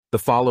The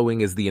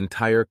following is the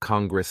entire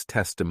Congress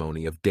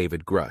testimony of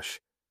David Grusch,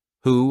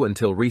 who,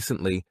 until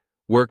recently,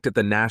 worked at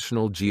the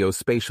National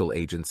Geospatial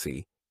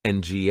Agency,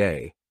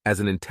 NGA, as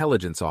an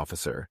intelligence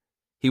officer.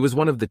 He was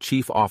one of the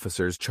chief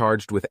officers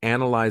charged with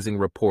analyzing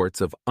reports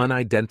of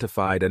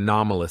unidentified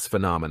anomalous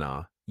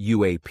phenomena,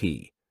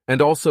 UAP, and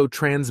also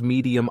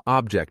transmedium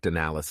object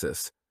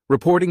analysis,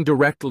 reporting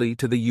directly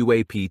to the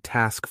UAP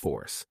task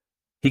force.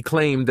 He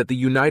claimed that the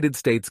United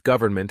States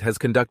government has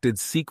conducted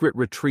secret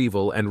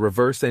retrieval and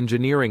reverse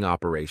engineering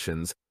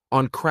operations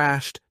on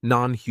crashed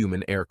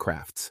non-human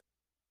aircrafts.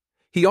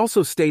 He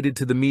also stated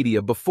to the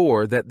media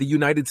before that the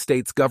United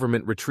States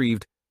government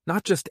retrieved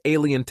not just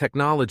alien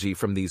technology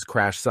from these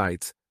crash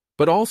sites,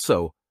 but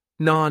also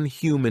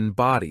non-human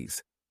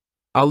bodies.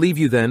 I'll leave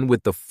you then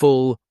with the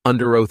full,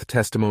 under-oath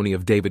testimony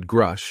of David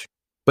Grusch,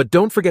 but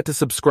don't forget to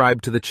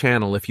subscribe to the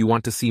channel if you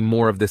want to see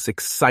more of this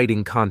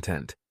exciting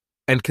content.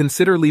 And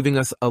consider leaving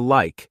us a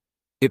like.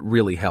 It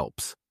really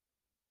helps.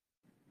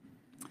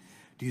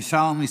 Do you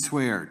solemnly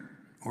swear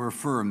or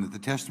affirm that the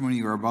testimony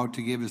you are about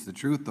to give is the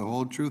truth, the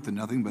whole truth, and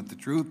nothing but the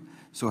truth,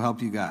 so help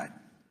you God?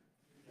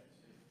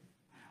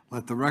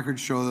 Let the record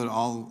show that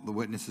all the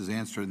witnesses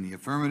answered in the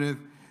affirmative.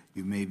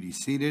 You may be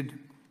seated.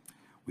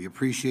 We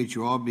appreciate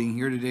you all being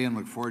here today and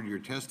look forward to your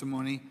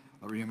testimony.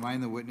 I'll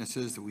remind the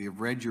witnesses that we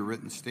have read your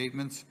written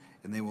statements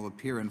and they will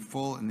appear in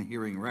full in the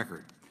hearing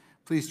record.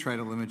 Please try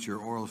to limit your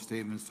oral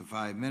statements to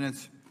 5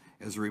 minutes.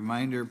 As a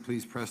reminder,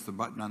 please press the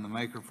button on the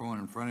microphone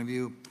in front of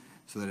you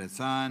so that it's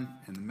on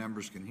and the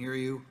members can hear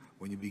you.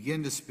 When you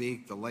begin to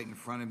speak, the light in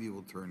front of you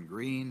will turn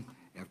green.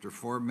 After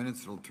 4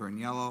 minutes, it'll turn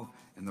yellow,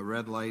 and the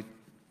red light,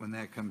 when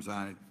that comes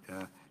on,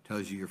 it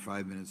tells you your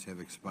 5 minutes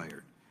have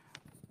expired.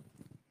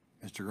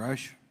 Mr.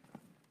 Grusch?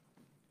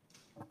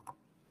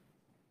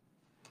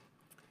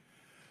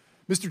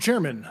 Mr.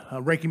 Chairman,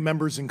 ranking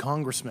members and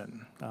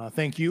congressmen,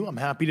 thank you. I'm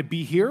happy to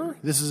be here.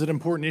 This is an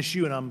important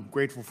issue, and I'm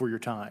grateful for your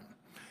time.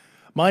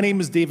 My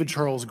name is David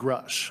Charles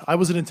Grusch. I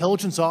was an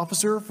intelligence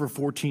officer for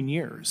 14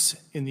 years,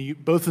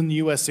 both in the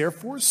U.S. Air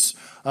Force,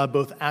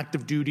 both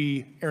active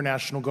duty, Air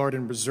National Guard,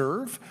 and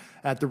Reserve,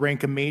 at the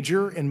rank of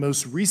major, and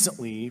most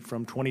recently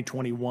from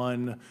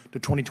 2021 to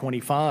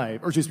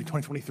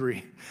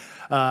 2023,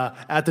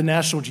 at the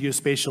National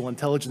Geospatial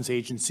Intelligence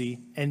Agency,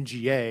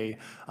 NGA,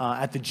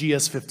 at the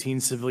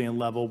GS-15 civilian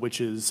level, which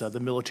is the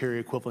military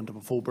equivalent of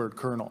a full bird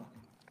colonel.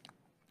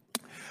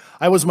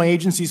 I was my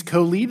agency's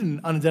co-lead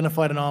in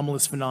unidentified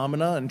anomalous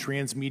phenomena and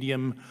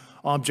transmedium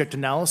object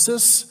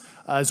analysis,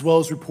 as well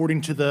as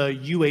reporting to the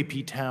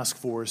UAP task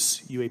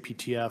force,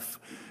 UAPTF,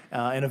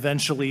 and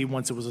eventually,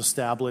 once it was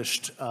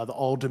established, the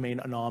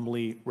All-Domain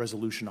Anomaly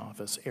Resolution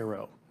Office,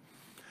 AARO.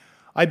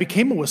 I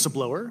became a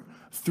whistleblower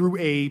through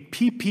a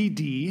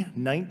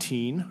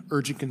PPD-19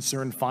 urgent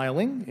concern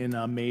filing in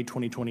May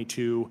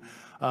 2022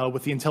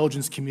 with the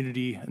Intelligence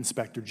Community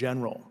Inspector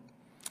General.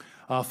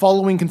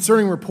 Following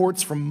concerning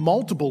reports from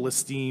multiple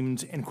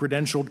esteemed and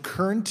credentialed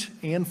current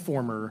and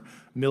former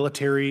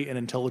military and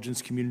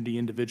intelligence community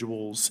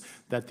individuals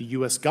that the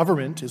U.S.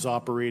 government is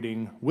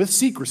operating with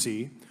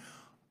secrecy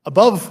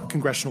above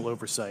congressional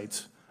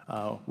oversight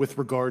with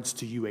regards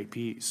to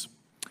UAPs.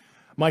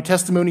 My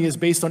testimony is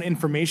based on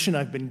information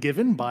I've been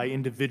given by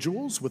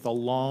individuals with a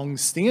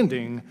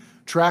long-standing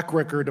track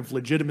record of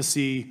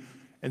legitimacy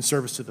and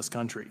service to this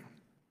country,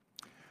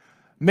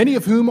 many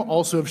of whom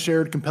also have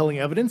shared compelling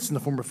evidence in the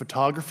form of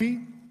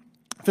photography,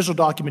 official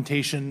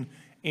documentation,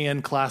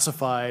 and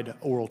classified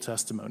oral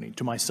testimony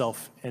to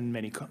myself and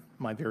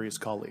my various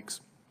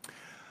colleagues.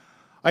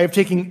 I have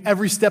taken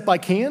every step I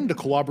can to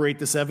corroborate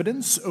this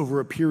evidence over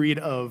a period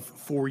of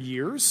 4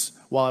 years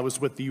while I was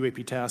with the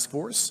UAP Task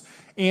Force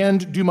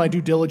and do my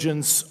due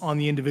diligence on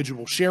the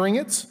individual sharing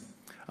it.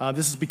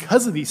 This is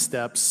because of these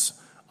steps,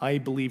 I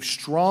believe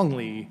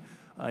strongly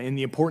in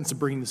the importance of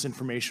bringing this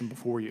information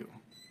before you.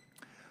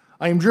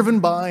 I am driven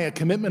by a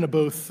commitment of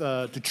both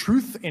to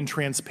truth and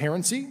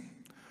transparency,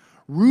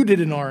 rooted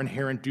in our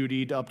inherent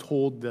duty to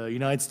uphold the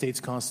United States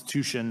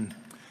Constitution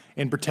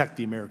and protect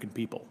the American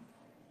people.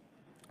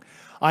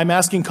 I'm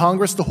asking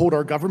Congress to hold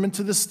our government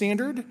to this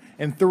standard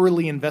and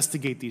thoroughly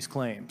investigate these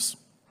claims.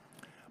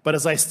 But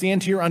as I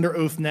stand here under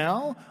oath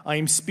now, I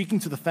am speaking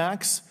to the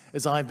facts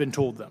as I've been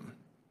told them.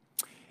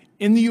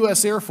 In the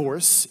U.S. Air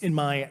Force, in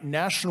my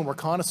National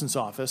Reconnaissance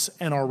Office,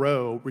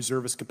 NRO,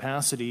 reservist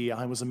capacity,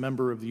 I was a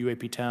member of the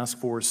UAP Task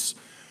Force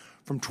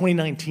from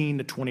 2019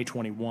 to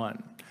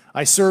 2021.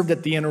 I served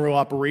at the NRO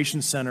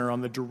Operations Center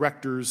on the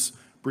Director's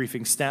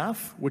Briefing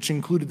staff, which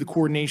included the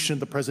coordination of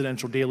the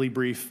Presidential Daily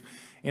Brief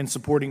and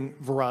supporting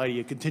variety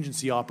of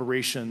contingency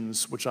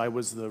operations, which I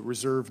was the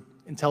Reserve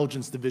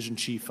Intelligence Division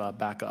Chief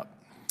backup.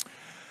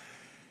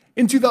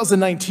 In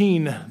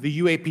 2019, the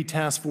UAP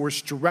Task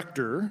Force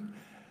Director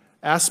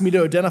asked me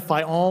to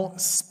identify all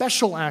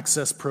special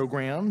access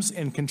programs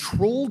and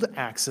controlled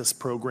access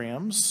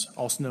programs,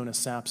 also known as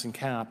SAPs and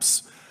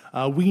CAPs,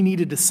 we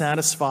needed to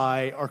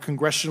satisfy our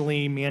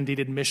congressionally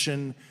mandated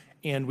mission,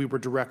 and we were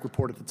direct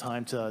report at the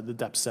time to the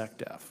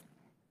DepSecDef.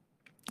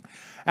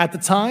 At the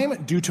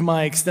time, due to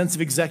my extensive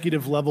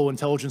executive-level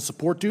intelligence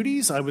support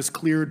duties, I was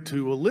cleared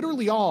to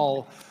literally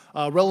all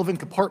relevant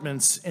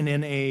compartments and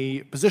in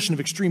a position of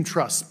extreme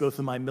trust, both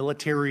in my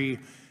military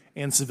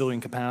and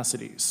civilian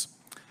capacities.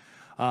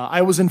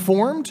 I was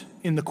informed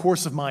in the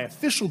course of my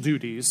official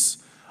duties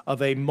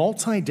of a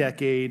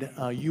multi-decade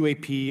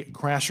UAP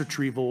crash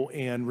retrieval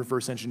and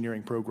reverse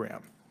engineering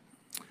program,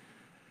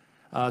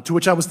 to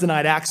which I was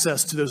denied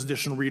access to those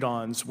additional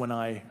read-ons when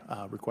I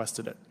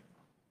requested it.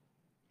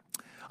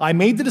 I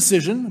made the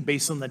decision,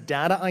 based on the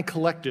data I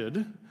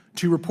collected,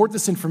 to report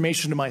this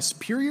information to my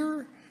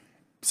superiors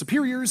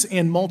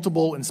and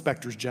multiple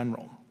inspectors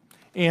general,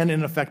 and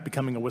in effect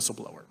becoming a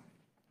whistleblower.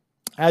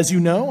 As you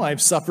know,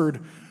 I've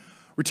suffered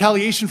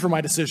retaliation for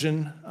my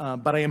decision,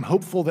 but I am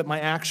hopeful that my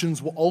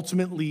actions will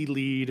ultimately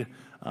lead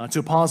to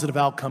a positive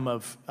outcome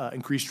of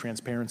increased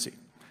transparency.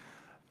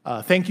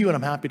 Thank you, and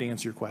I'm happy to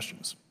answer your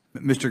questions.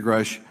 Mr.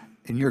 Grusch,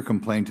 in your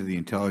complaint to the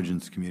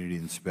Intelligence Community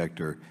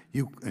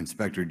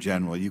Inspector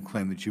General, you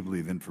claim that you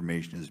believe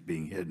information is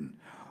being hidden.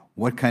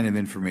 What kind of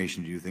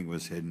information do you think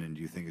was hidden, and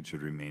do you think it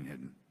should remain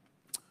hidden?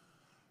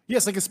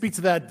 Yes, I can speak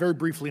to that very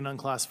briefly in an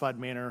unclassified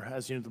manner.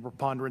 As you know, the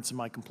preponderance of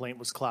my complaint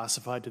was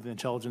classified to the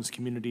intelligence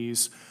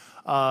communities.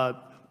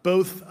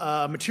 Both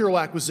material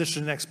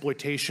acquisition and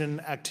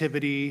exploitation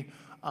activity,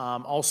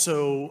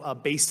 also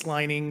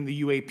baselining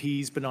the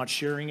UAPs but not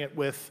sharing it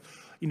with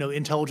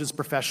intelligence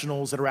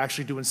professionals that are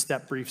actually doing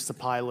step briefs to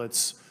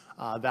pilots,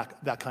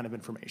 that kind of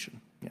information.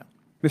 Yeah.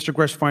 Mr.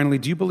 Grusch, finally,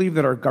 do you believe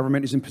that our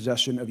government is in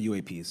possession of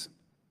UAPs?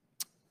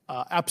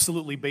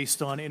 Absolutely,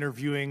 based on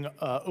interviewing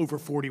over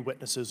 40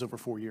 witnesses over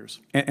 4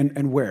 years.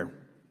 And where?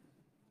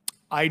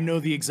 I know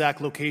the exact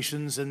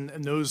locations, and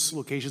those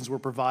locations were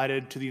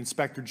provided to the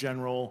Inspector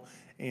General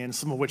and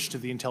some of which to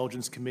the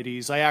intelligence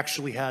committees. I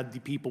actually had the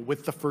people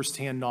with the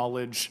firsthand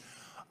knowledge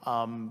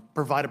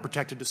provide a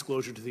protected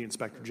disclosure to the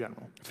Inspector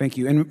General. Thank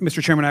you. And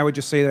Mr. Chairman, I would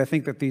just say that I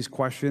think that these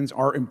questions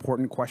are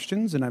important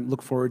questions, and I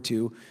look forward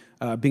to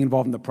being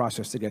involved in the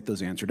process to get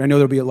those answered. I know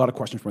there'll be a lot of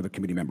questions from other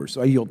committee members,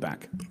 so I yield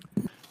back.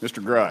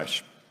 Mr.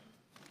 Grusch,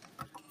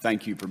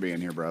 thank you for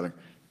being here, brother.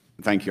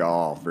 Thank you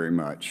all very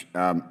much.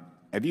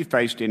 Have you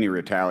faced any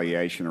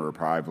retaliation or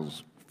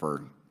reprisals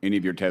for any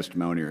of your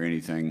testimony or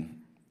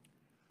anything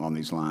on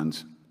these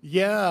lines?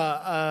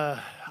 Yeah,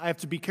 I have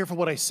to be careful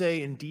what I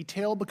say in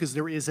detail because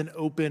there is an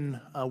open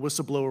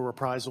whistleblower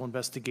reprisal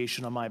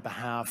investigation on my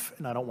behalf,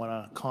 and I don't want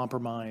to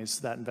compromise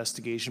that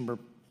investigation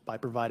by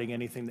providing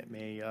anything that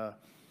may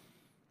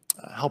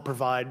help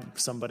provide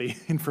somebody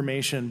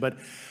information. But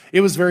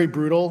it was very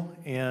brutal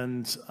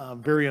and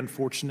very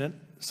unfortunate,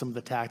 some of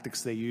the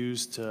tactics they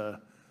used to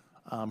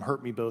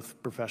hurt me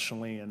both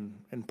professionally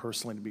and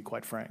personally, to be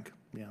quite frank.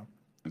 Yeah.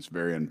 It's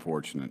very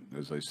unfortunate.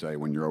 As they say,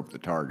 when you're over the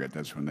target,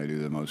 that's when they do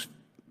the most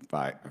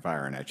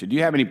firing at you. Do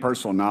you have any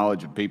personal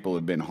knowledge of people who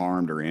have been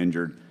harmed or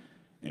injured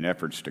in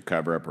efforts to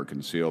cover up or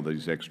conceal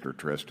these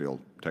extraterrestrial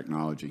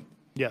technology?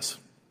 Yes.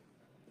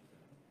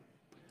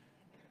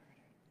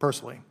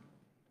 Personally.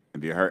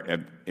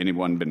 Have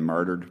anyone been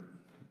murdered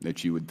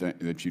that you would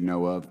that you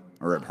know of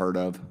or have heard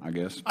of, I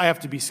guess? I have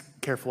to be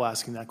careful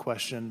asking that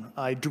question.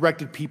 I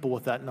directed people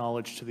with that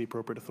knowledge to the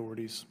appropriate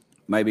authorities.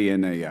 Maybe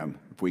in a,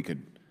 if we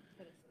could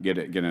get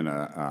in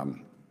a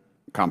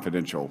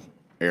confidential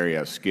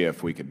area,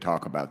 SCIF, we could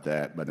talk about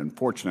that. But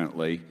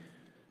unfortunately,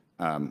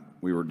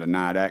 we were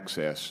denied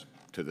access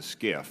to the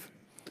SCIF,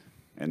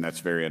 and that's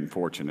very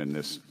unfortunate in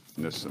this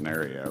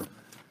scenario.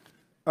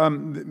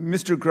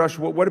 Mr. Grusch,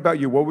 what about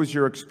you? What was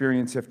your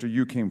experience after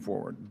you came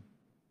forward?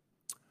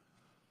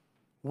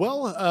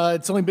 Well,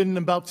 it's only been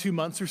about 2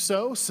 months or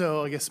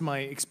so I guess my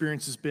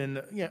experience has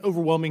been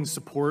overwhelming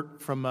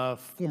support from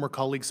former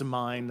colleagues of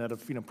mine that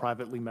have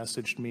privately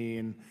messaged me,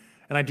 and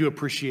I do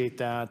appreciate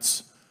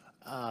that.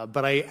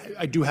 But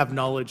I do have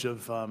knowledge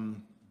of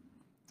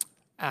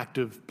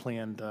active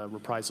planned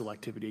reprisal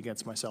activity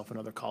against myself and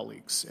other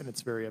colleagues, and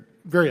it's very,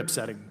 very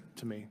upsetting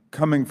to me.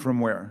 Coming from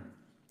where?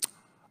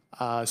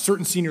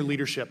 Certain senior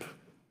leadership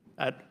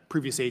at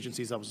previous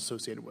agencies I was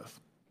associated with.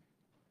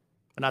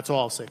 And that's all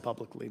I'll say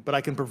publicly, but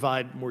I can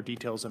provide more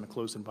details in a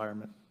closed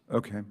environment.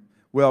 Okay.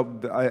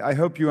 Well, I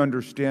hope you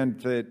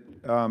understand that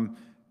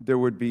there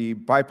would be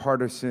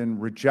bipartisan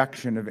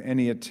rejection of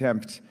any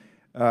attempt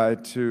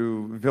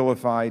to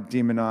vilify,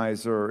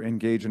 demonize, or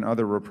engage in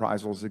other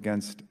reprisals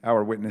against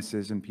our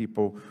witnesses and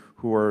people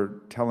who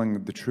are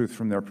telling the truth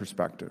from their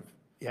perspective.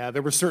 Yeah,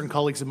 there were certain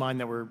colleagues of mine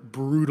that were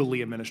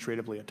brutally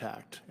administratively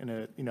attacked, and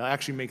it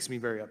actually makes me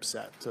very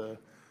upset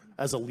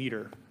as a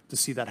leader to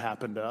see that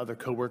happen to other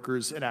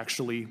coworkers and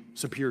actually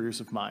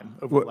superiors of mine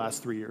over the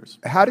last 3 years.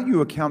 How do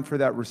you account for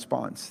that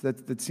response?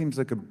 That seems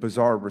like a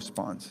bizarre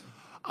response.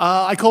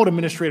 I call it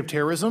administrative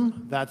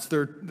terrorism. That's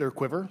their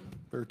quiver,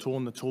 their tool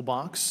in the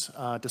toolbox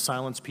to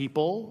silence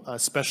people,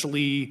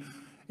 especially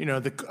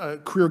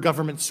the career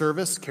government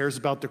service cares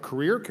about their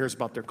career, cares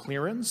about their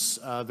clearance,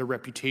 their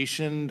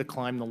reputation to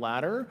climb the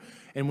ladder.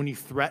 And when you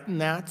threaten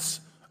that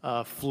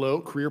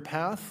career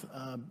path,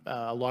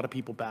 a lot of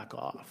people back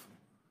off.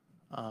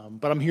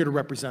 But I'm here to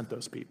represent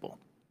those people.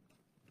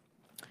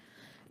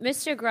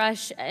 Mr.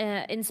 Grusch,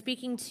 in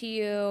speaking to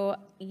you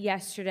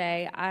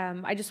yesterday,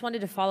 I just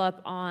wanted to follow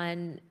up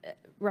on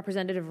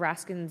Representative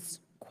Raskin's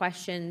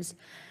questions.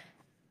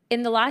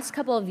 In the last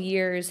couple of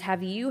years,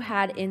 have you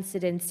had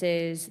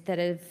incidences that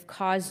have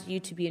caused you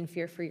to be in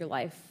fear for your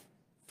life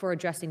for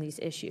addressing these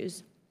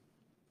issues?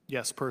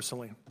 Yes,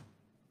 personally.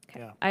 Okay.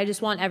 Yeah. I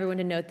just want everyone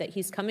to note that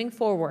he's coming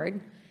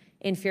forward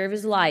in fear of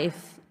his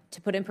life.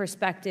 To put in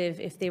perspective,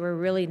 if they were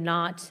really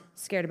not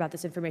scared about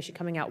this information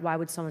coming out, why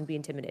would someone be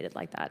intimidated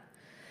like that?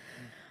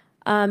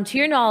 To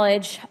your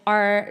knowledge,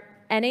 are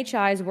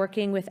NHIs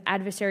working with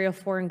adversarial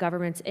foreign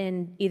governments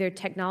in either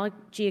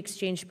technology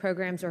exchange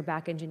programs or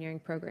back engineering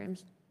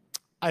programs?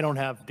 I don't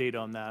have data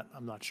on that.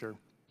 I'm not sure.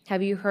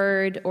 Have you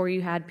heard or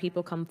you had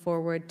people come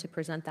forward to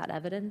present that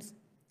evidence?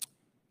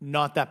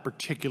 Not that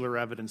particular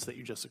evidence that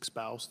you just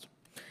espoused.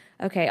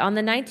 Okay, on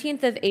the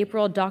 19th of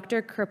April,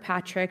 Dr.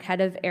 Kirkpatrick,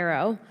 head of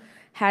Aero,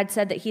 had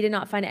said that he did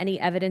not find any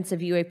evidence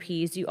of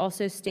UAPs. You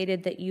also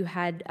stated that you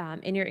had,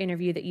 in your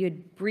interview, that you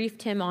had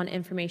briefed him on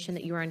information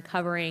that you were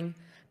uncovering,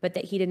 but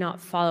that he did not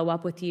follow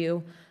up with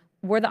you.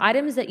 Were the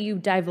items that you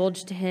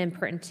divulged to him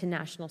pertinent to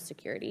national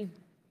security?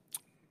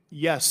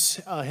 Yes,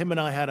 him and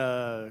I had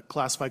a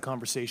classified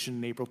conversation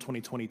in April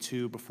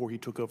 2022 before he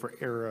took over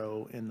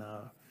Aero in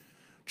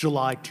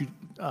July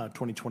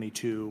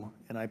 2022,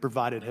 and I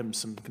provided him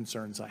some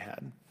concerns I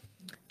had.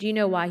 Do you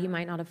know why he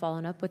might not have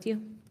followed up with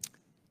you?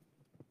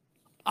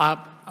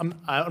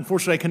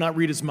 Unfortunately, I cannot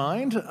read his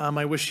mind.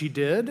 I wish he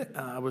did.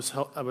 I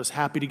was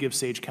happy to give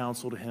sage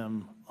counsel to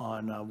him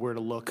on where to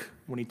look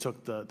when he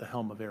took the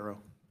helm of Aero.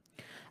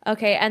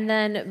 Okay, and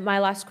then my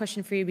last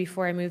question for you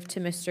before I move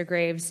to Mr.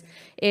 Graves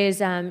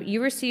is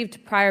you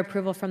received prior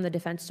approval from the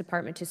Defense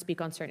Department to speak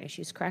on certain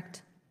issues,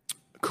 correct?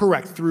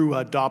 Correct, through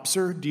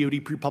DOPSR,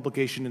 DoD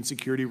Pre-Publication and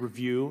Security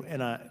Review,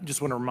 and I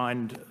just want to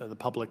remind the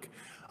public,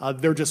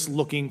 they're just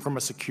looking from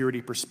a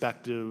security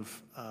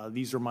perspective.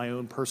 These are my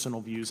own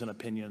personal views and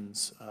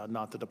opinions,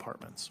 not the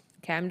department's.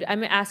 Okay,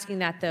 I'm asking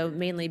that, though,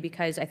 mainly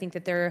because I think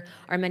that there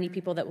are many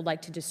people that would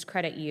like to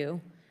discredit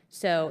you,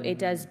 so it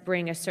does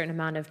bring a certain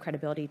amount of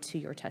credibility to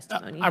your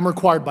testimony. I'm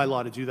required by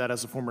law to do that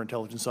as a former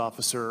intelligence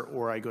officer,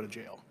 or I go to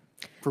jail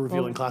for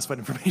revealing classified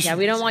information. Yeah,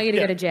 we don't want you to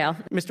go to jail.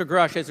 Mr.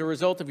 Grusch, as a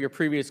result of your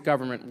previous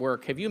government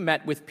work, have you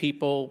met with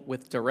people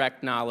with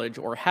direct knowledge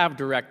or have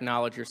direct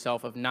knowledge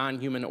yourself of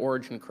non-human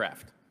origin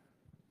craft?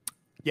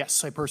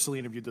 Yes, I personally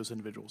interviewed those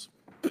individuals.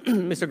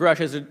 Mr. Grusch,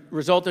 as a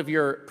result of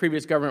your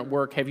previous government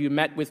work, have you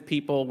met with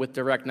people with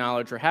direct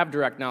knowledge or have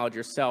direct knowledge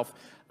yourself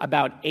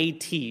about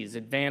ATs,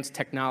 advanced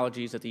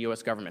technologies that the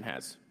U.S. government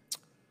has?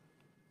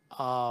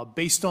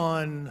 Based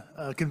on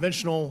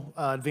conventional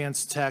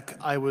advanced tech,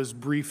 I was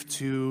briefed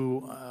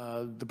to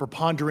the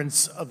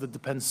preponderance of the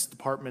Defense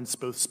Department's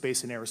both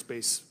space and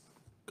aerospace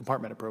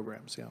compartmented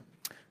programs, yeah.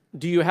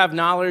 Do you have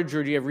knowledge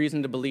or do you have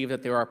reason to believe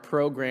that there are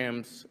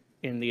programs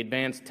in the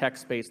advanced tech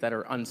space that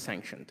are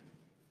unsanctioned?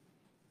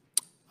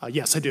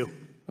 Yes, I do.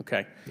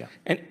 Okay. Yeah.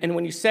 And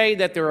when you say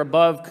that they're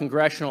above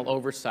congressional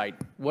oversight,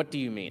 what do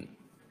you mean?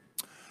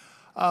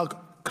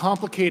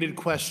 Complicated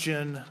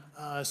question.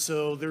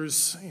 So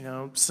there's,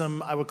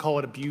 some, I would call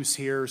it abuse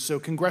here. So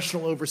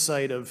congressional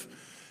oversight of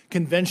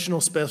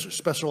conventional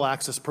special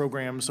access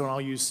programs, so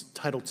I'll use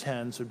Title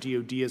 10, so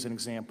DOD as an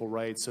example,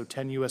 right? So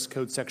 10 U.S.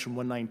 Code Section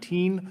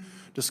 119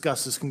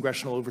 discusses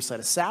congressional oversight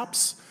of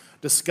SAPs,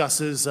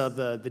 discusses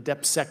the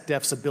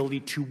DepSecDef's ability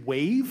to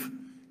waive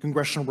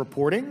congressional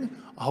reporting.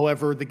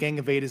 However, the Gang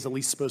of Eight is at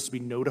least supposed to be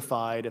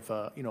notified if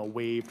a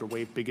waived or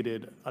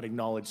waive-bigoted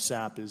unacknowledged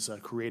SAP is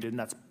created, and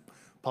that's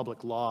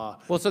public law.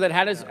 Well, so that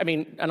how does, I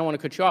don't want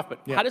to cut you off, but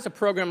how does a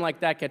program like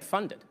that get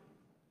funded?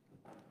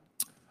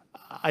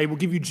 I will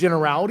give you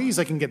generalities.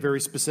 I can get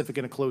very specific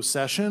in a closed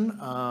session,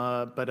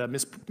 but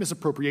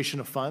misappropriation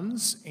of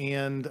funds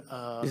and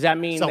Does that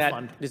mean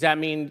self-fund. does that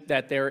mean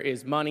that there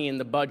is money in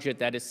the budget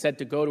that is said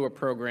to go to a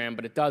program,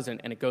 but it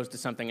doesn't, and it goes to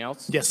something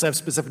else? Yes, I have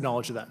specific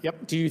knowledge of that.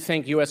 Yep. Do you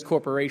think U.S.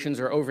 corporations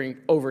are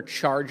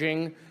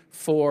overcharging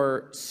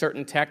for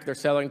certain tech they're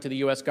selling to the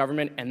U.S.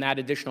 government, and that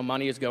additional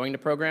money is going to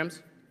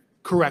programs?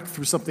 Correct,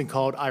 through something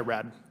called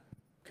IRAD.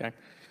 Okay.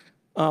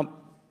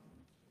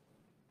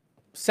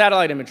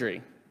 Satellite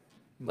imagery.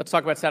 Let's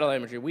talk about satellite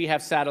imagery. We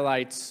have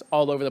satellites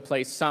all over the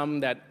place, some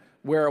that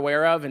we're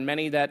aware of and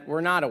many that we're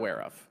not aware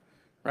of,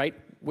 right?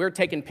 We're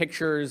taking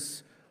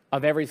pictures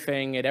of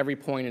everything at every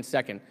point and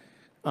second.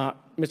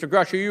 Mr.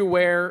 Grusch, are you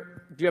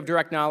aware, do you have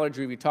direct knowledge,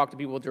 or have you talked to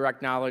people with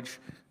direct knowledge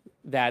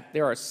that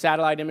there are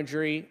satellite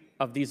imagery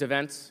of these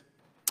events?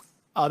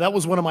 That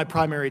was one of my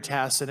primary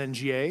tasks at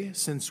NGA,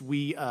 since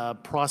we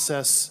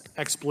process,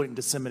 exploit, and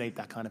disseminate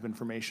that kind of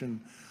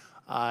information.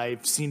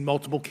 I've seen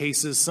multiple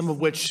cases, some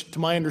of which, to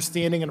my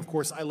understanding, and of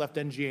course I left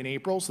NGA in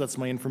April, so that's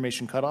my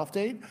information cutoff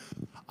date.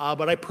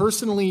 But I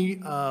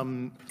personally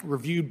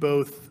reviewed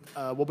both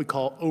what we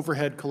call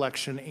overhead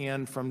collection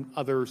and from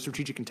other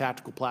strategic and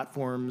tactical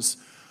platforms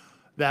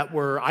that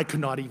I could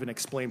not even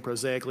explain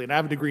prosaically. And I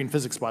have a degree in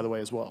physics, by the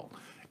way, as well.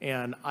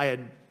 And I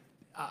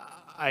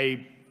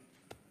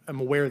am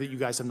aware that you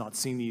guys have not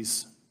seen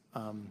these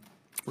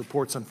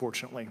reports,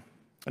 unfortunately.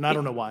 And I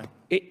don't know why.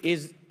 Do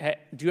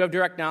you have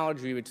direct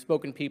knowledge, or you had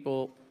spoken to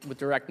people with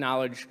direct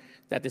knowledge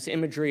that this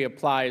imagery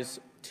applies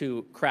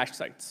to crash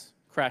sites,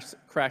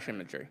 crash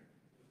imagery?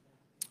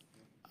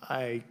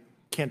 I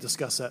can't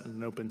discuss that in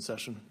an open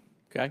session.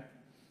 Okay.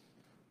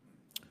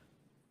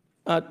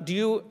 Do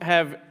you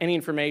have any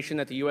information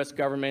that the U.S.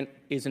 government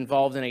is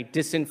involved in a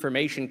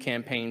disinformation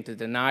campaign to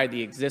deny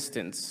the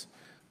existence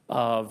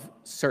of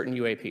certain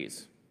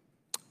UAPs?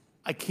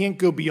 I can't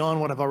go beyond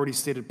what I've already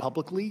stated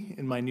publicly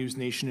in my News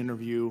Nation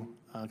interview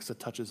because it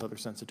touches other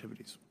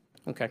sensitivities.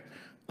 Okay.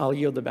 I'll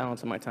yield the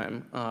balance of my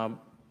time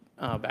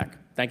back.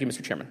 Thank you,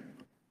 Mr. Chairman.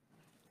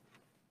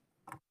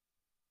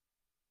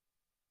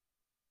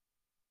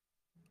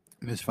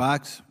 Ms.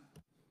 Fox?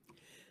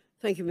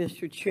 Thank you,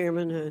 Mr.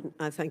 Chairman, and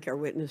I thank our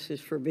witnesses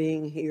for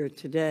being here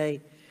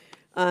today.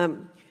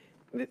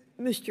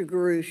 Mr.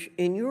 Grusch,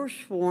 in your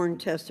sworn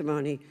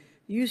testimony,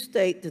 you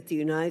state that the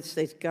United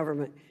States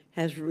government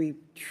has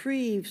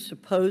retrieved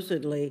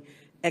supposedly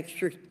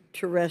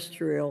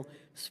extraterrestrial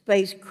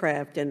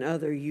spacecraft and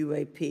other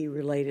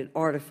UAP-related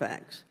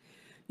artifacts.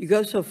 You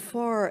go so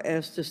far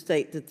as to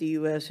state that the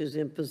U.S. is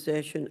in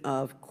possession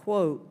of,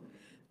 quote,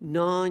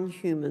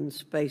 non-human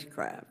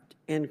spacecraft,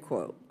 end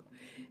quote,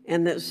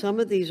 and that some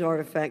of these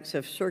artifacts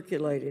have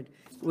circulated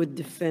with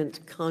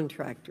defense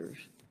contractors.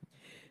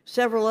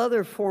 Several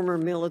other former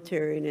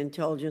military and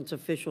intelligence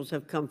officials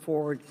have come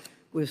forward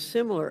with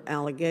similar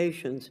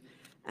allegations,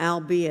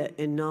 albeit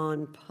in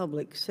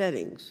non-public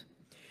settings.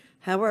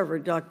 However,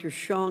 Dr.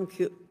 Sean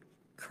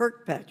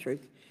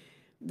Kirkpatrick,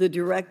 the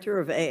director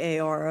of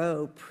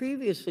AARO,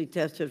 previously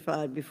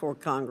testified before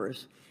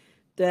Congress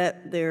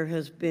that there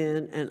has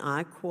been, and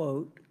I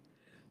quote,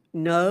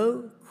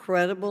 no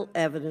credible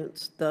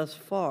evidence thus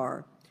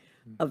far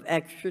of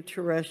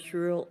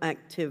extraterrestrial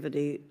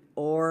activity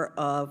or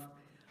of,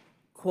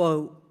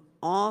 quote,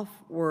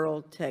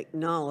 off-world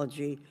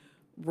technology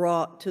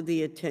brought to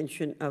the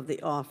attention of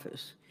the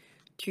office.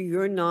 To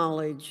your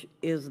knowledge,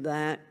 is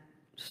that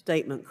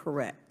statement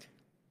correct?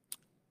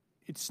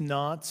 It's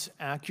not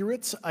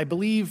accurate. I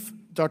believe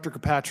Dr.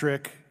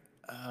 Kirkpatrick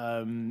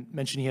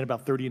mentioned he had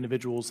about 30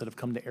 individuals that have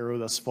come to AARO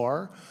thus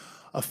far.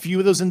 A few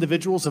of those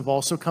individuals have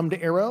also come to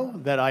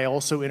AARO that I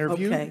also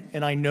interviewed, Okay.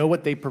 and I know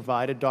what they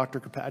provided Dr.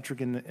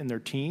 Kirkpatrick and their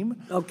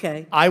team.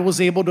 Okay. I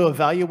was able to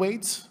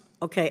evaluate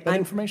Okay, that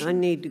information. I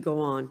need to go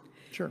on.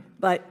 Sure.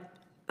 But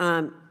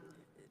my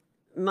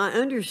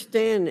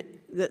understanding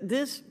that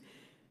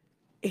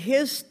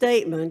his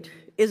statement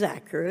is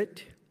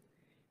accurate,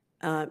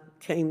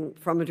 came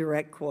from a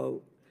direct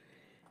quote.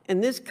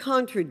 And this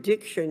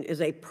contradiction is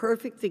a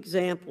perfect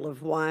example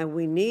of why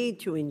we need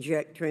to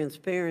inject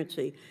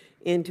transparency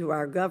into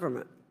our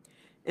government.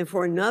 And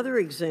for another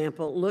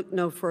example, look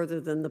no further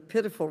than the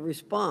pitiful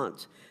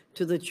response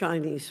to the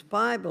Chinese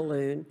spy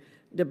balloon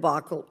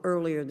debacle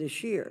earlier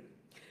this year.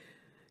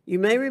 You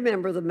may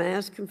remember the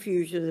mass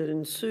confusion that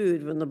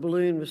ensued when the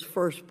balloon was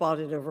first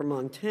spotted over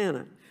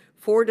Montana,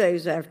 4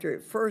 days after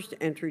it first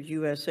entered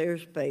U.S.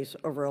 airspace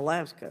over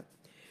Alaska.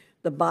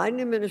 The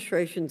Biden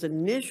administration's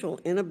initial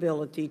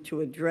inability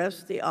to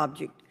address the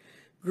object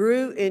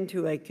grew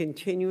into a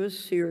continuous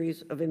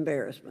series of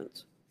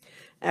embarrassments.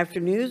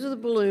 After news of the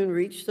balloon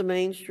reached the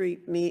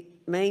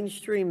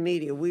mainstream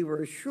media, we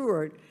were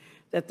assured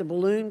that the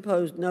balloon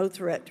posed no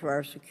threat to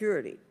our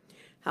security.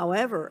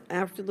 However,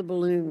 after the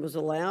balloon was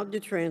allowed to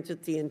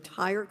transit the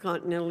entire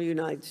continental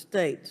United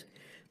States,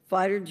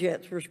 fighter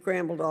jets were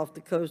scrambled off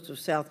the coast of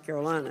South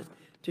Carolina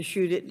to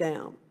shoot it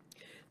down.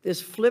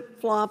 This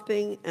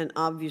flip-flopping and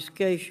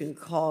obfuscation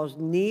caused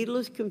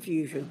needless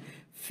confusion,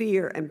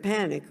 fear, and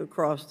panic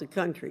across the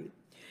country.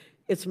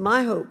 It's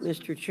my hope,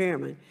 Mr.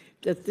 Chairman,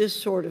 that this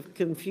sort of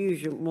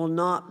confusion will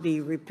not be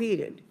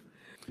repeated.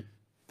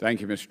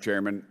 Thank you, Mr.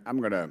 Chairman. I'm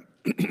going to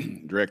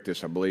direct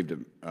this, I believe,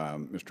 to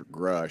Mr.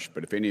 Grusch,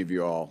 but if any of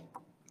you all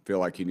feel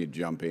like you need to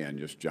jump in,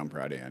 just jump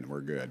right in.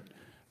 We're good.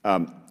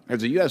 Has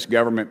the U.S.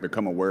 government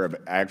become aware of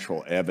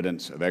actual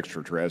evidence of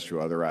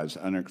extraterrestrial, otherwise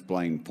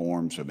unexplained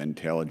forms of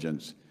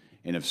intelligence?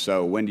 And if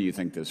so, when do you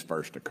think this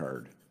first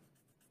occurred?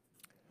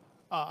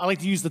 I like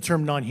to use the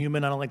term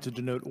non-human. I don't like to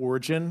denote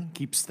origin.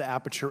 Keeps the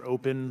aperture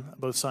open,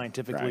 both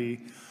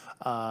scientifically.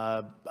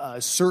 Right.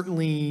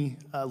 Certainly,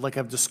 like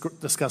I've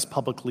discussed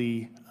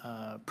publicly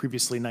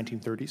previously,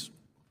 1930s.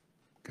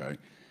 Okay.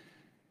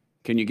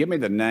 Can you give me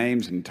the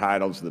names and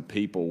titles of the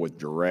people with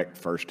direct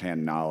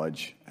firsthand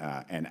knowledge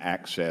and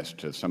access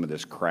to some of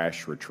this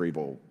crash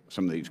retrieval,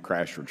 some of these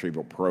crash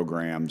retrieval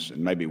programs,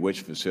 and maybe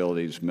which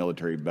facilities,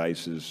 military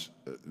bases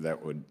that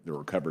the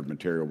recovered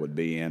material would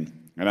be in?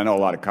 And I know a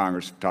lot of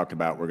Congress have talked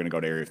about we're going to go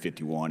to Area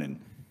 51, and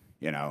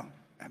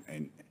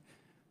and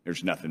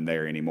there's nothing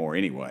there anymore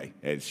anyway.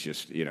 It's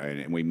just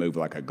and we move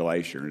like a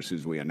glacier. And as soon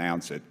as we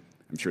announce it,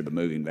 I'm sure the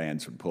moving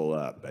vans would pull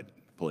up. But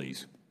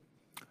please.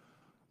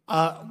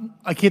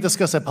 I can't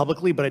discuss that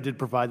publicly, but I did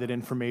provide that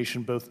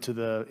information both to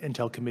the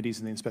Intel committees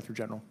and the Inspector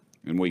General.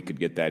 And we could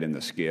get that in the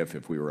SCIF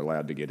if we were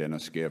allowed to get in a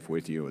SCIF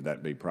with you. Would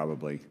that be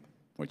probably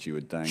what you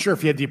would think? Sure,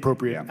 if you had the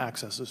appropriate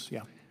accesses,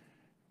 yeah.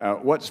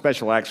 What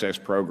special access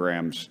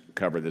programs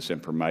cover this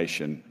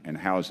information, and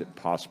how is it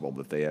possible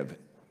that they have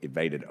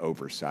evaded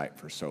oversight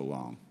for so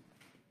long?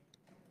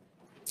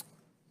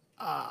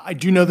 I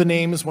do know the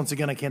names. Once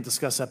again, I can't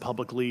discuss that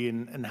publicly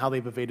and how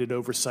they've evaded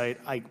oversight.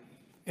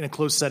 In a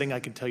closed setting, I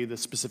can tell you the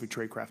specific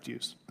tradecraft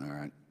used. All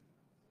right.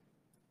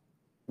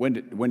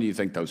 When do you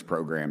think those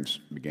programs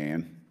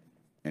began,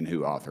 and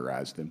who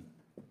authorized them?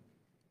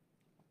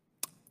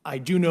 I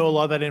do know a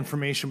lot of that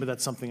information, but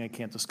that's something I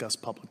can't discuss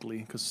publicly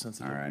because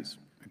of All right. sensitivities.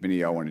 If any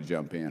of y'all want to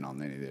jump in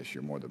on any of this,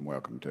 you're more than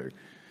welcome to.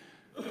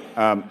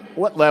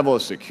 What level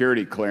of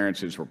security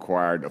clearance is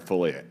required to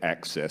fully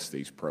access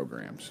these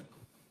programs?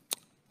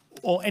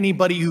 Well,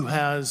 anybody who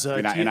has...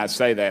 And I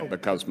say that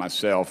because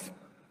myself,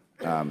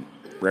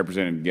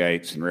 Representative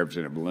Gates and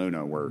Representative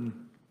Luna were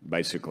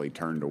basically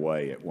turned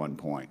away at one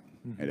point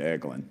at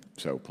Eglin.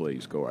 So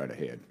please go right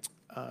ahead.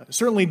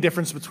 Certainly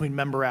difference between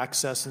member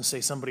access and, say,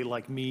 somebody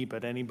like me,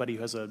 but anybody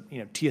who has a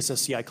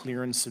TSSCI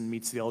clearance and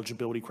meets the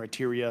eligibility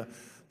criteria,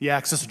 the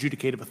access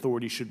adjudicative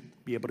authority should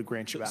be able to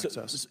grant you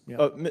access.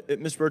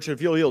 Mr. Burchett, if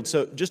you'll yield,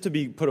 so just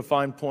to put a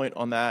fine point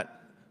on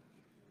that,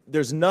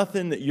 there's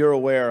nothing that you're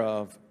aware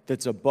of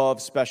that's above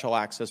special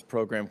access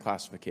program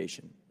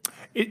classification.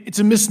 It's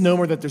a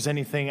misnomer that there's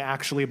anything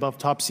actually above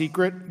top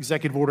secret.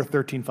 Executive Order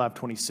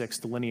 13526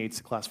 delineates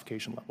the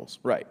classification levels.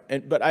 Right,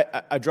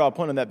 but I draw a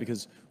point on that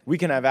because we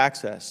can have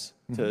access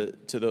to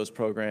those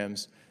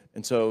programs,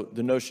 and so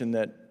the notion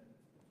that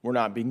we're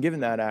not being given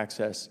that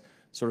access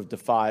sort of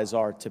defies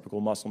our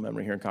typical muscle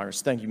memory here in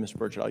Congress. Thank you, Mr.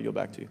 Burchett. I'll yield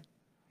back to you.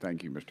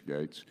 Thank you, Mr.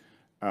 Gates.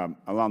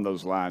 Along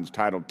those lines,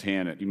 Title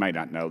 10, you may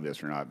not know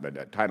this or not,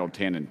 but Title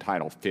 10 and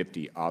Title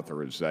 50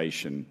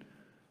 authorization,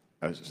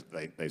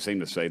 they seem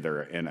to say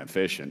they're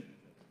inefficient.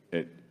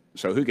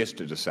 So who gets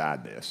to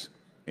decide this,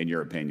 in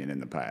your opinion, in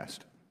the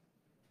past?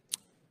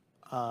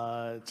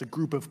 It's a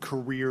group of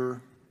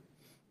career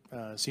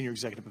senior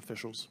executive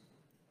officials.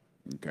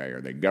 Okay,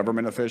 are they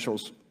government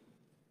officials?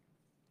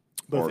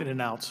 Both in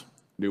and out.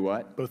 Do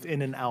what? Both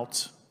in and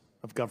out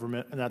of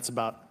government, and that's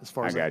about as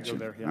far as I got can you. go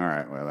there. Yeah. All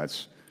right, well,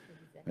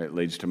 that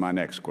leads to my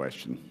next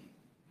question.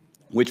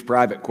 Which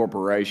private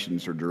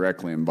corporations are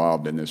directly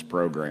involved in this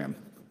program?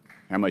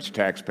 How much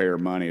taxpayer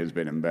money has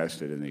been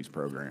invested in these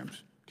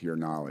programs, to your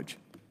knowledge?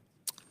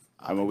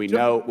 I mean, we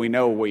know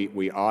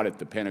we audit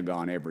the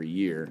Pentagon every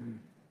year,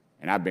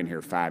 and I've been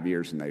here 5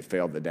 years, and they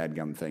failed the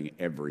dadgum thing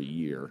every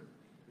year.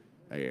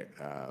 They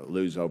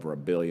lose over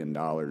 $1 billion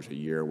a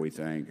year, we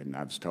think, and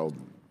I was told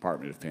the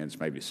Department of Defense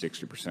maybe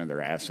 60% of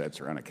their assets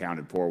are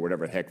unaccounted for,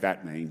 whatever the heck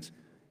that means.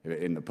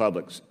 In the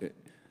public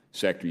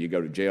sector, you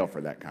go to jail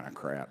for that kind of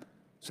crap.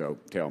 So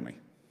tell me.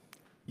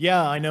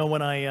 Yeah, I know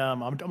when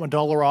I'm a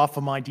dollar off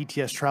of my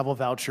DTS travel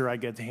voucher, I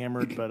get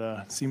hammered, but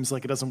it seems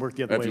like it doesn't work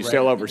the other way. If you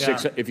sell over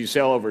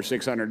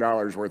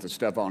 $600 worth of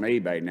stuff on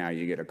eBay, now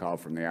you get a call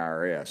from the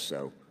IRS.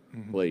 So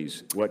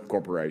please, what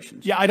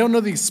corporations? Yeah, I don't know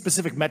the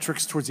specific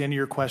metrics towards the end of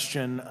your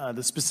question.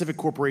 The specific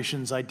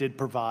corporations I did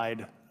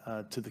provide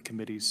to the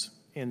committees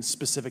in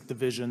specific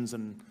divisions,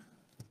 and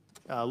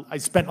I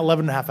spent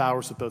 11 and a half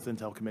hours with both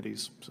Intel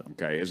committees. So.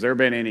 Okay, has there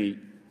been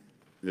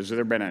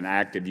an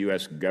active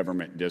U.S.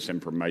 government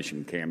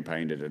disinformation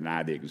campaign to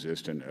deny the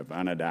existence of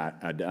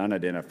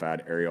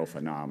unidentified aerial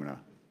phenomena?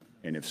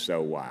 And if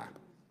so, why?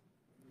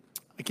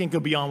 I can't go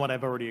beyond what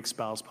I've already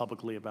espoused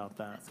publicly about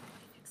that.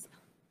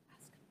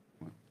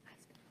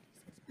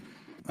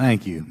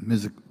 Thank you.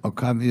 Ms.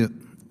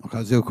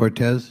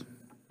 Ocasio-Cortez.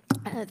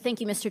 Thank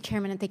you, Mr.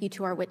 Chairman, and thank you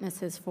to our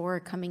witnesses for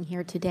coming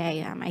here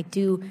today. I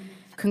do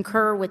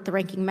concur with the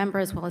ranking member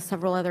as well as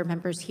several other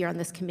members here on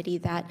this committee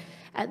that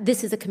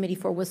this is a committee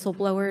for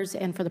whistleblowers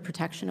and for the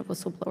protection of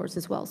whistleblowers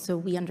as well. So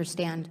we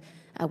understand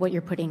what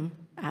you're putting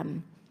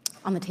on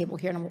the table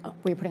here and what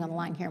you're putting on the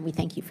line here, and we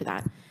thank you for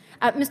that.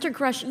 Mr.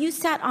 Grusch, you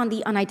sat on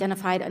the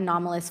Unidentified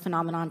Anomalous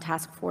Phenomenon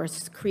Task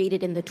Force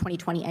created in the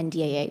 2020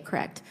 NDAA,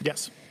 correct?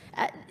 Yes.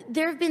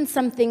 There have been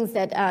some things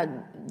that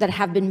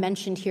have been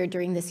mentioned here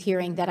during this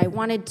hearing that I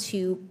wanted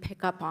to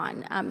pick up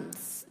on.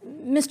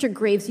 Mr.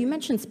 Graves, you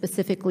mentioned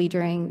specifically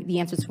during the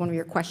answers to one of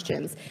your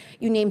questions,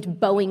 you named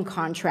Boeing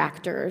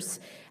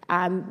contractors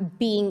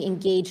being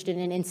engaged in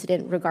an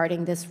incident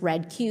regarding this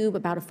red cube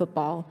about a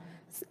football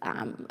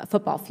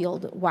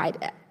field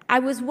wide. I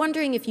was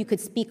wondering if you could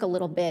speak a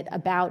little bit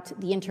about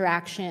the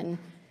interaction,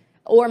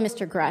 or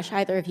Mr. Grusch,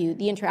 either of you,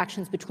 the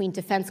interactions between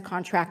defense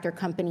contractor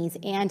companies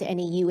and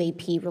any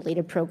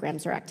UAP-related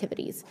programs or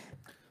activities.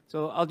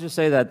 So I'll just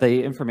say that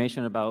the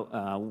information about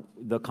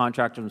the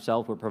contractor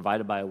himself were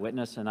provided by a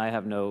witness, and I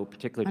have no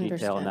particular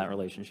detail in that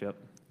relationship.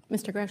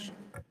 Mr. Grusch.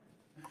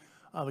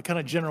 The kind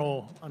of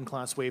general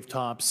unclassed wave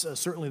tops,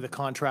 certainly the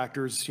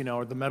contractors,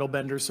 are the metal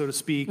benders, so to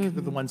speak. They're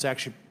the ones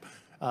actually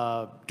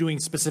doing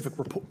specific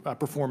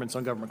performance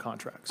on government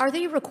contracts. Are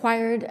they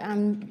required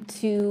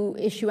to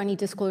issue any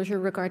disclosure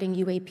regarding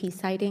UAP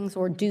sightings,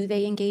 or do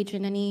they engage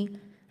in any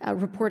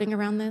reporting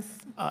around this?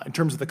 In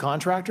terms of the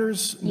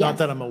contractors? Yes. Not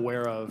that I'm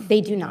aware of.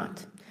 They do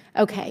not.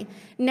 Okay.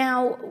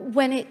 Now,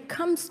 when it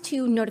comes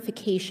to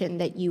notification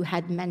that you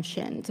had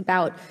mentioned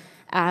about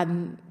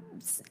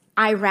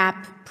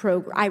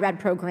IRAD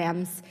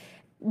programs.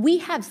 We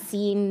have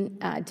seen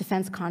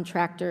defense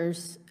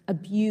contractors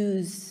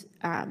abuse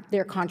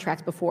their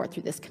contracts before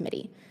through this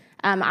committee.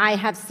 I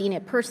have seen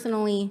it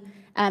personally,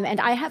 and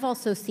I have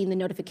also seen the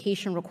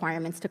notification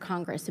requirements to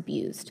Congress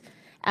abused.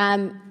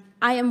 I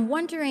am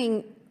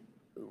wondering,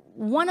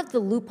 one of the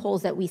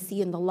loopholes that we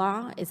see in the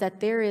law is that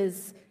there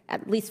is,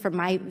 at least from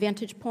my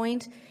vantage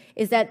point,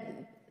 is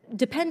that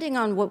depending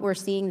on what we're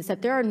seeing, is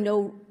that there are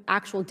no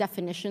actual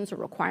definitions or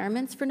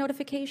requirements for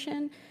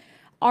notification.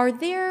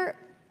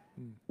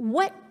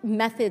 What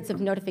methods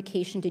of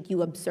notification did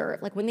you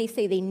observe? Like when they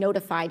say they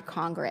notified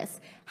Congress,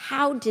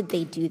 how did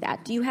they do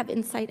that? Do you have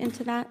insight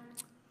into that?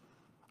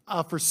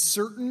 For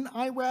certain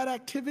IRAD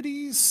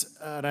activities,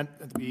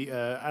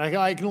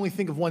 I can only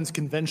think of ones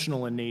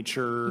conventional in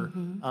nature.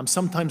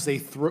 Sometimes they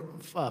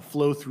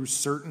flow through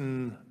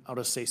certain, I'll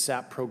just say,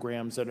 SAP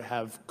programs that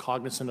have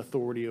cognizant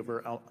authority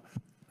over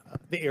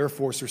the Air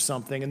Force or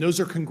something, and those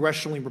are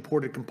congressionally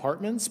reported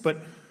compartments,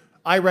 but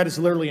IRAD is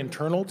literally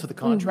internal to the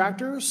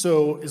contractor,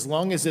 so as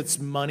long as it's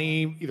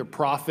money, either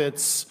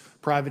profits,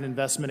 private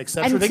investment, et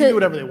cetera, they can do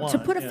whatever they want. To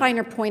put a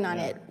finer point on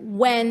it,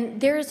 when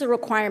there is a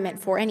requirement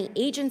for any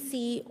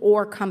agency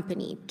or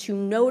company to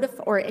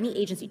notify, or any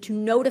agency to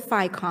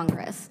notify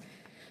Congress,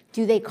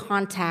 do they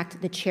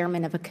contact the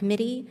chairman of a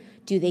committee?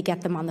 Do they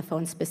get them on the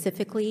phone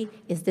specifically?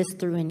 Is this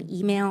through an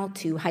email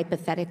to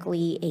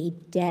hypothetically a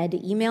dead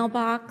email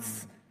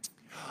box?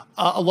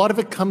 A lot of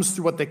it comes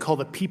through what they call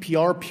the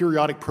PPR,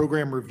 Periodic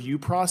Program Review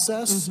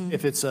process,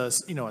 if it's a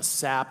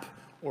SAP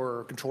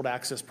or Controlled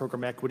Access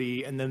Program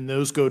Equity, and then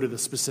those go to the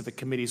specific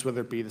committees, whether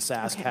it be the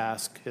SAS,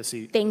 CASC,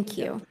 HISI. Thank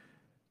you.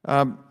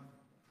 I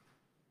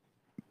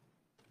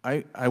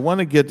want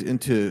to get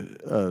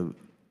into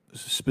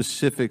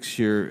specifics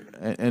here,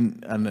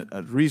 and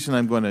the reason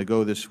I'm going to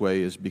go this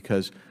way is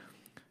because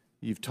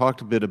you've talked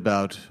a bit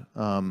about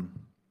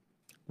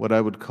what I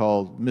would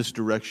call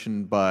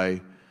misdirection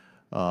by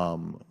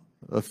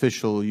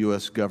official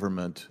U.S.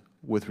 government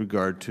with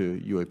regard to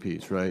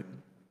UAPs, right?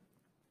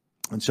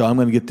 And so I'm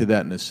going to get to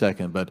that in a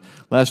second. But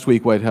last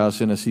week, White House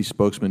NSC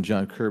spokesman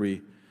John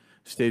Kirby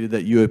stated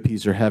that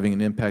UAPs are having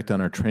an impact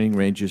on our training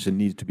ranges and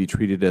need to be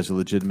treated as a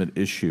legitimate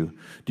issue.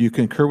 Do you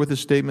concur with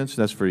his statements?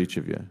 That's for each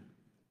of you.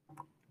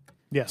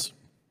 Yes.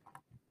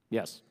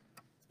 Yes.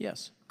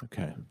 Yes.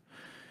 Okay.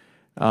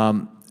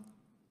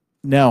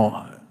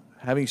 Now,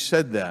 having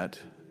said that,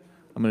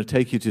 I'm going to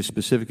take you to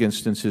specific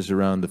instances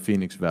around the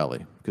Phoenix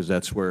Valley, because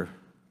that's where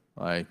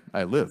I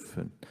live.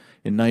 And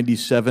in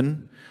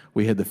 '97,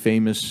 we had the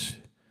famous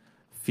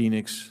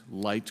Phoenix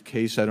Light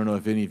case. I don't know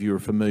if any of you are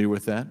familiar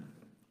with that.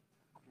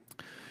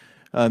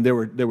 There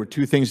were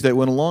two things that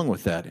went along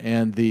with that,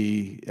 and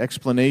the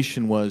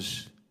explanation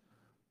was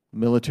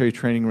military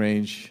training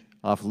range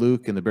off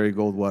Luke and the Barry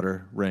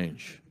Goldwater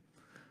Range.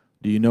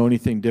 Do you know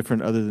anything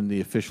different other than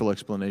the official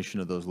explanation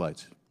of those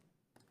lights?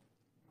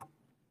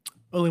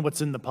 Only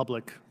what's in the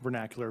public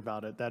vernacular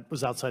about it. That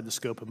was outside the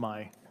scope of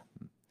my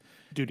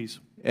duties.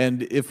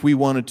 And if we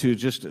wanted to,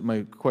 just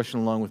my question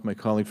along with my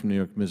colleague from New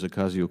York, Ms.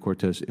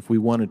 Ocasio-Cortez, if we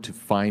wanted to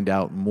find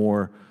out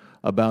more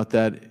about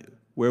that,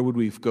 where would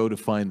we go to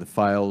find the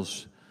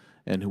files,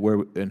 and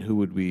who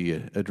would we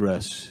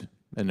address?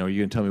 And are you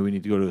going to tell me we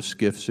need to go to a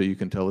SCIF so you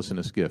can tell us in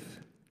a SCIF?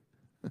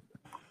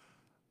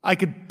 I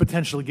could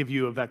potentially give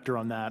you a vector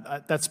on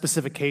that. That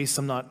specific case,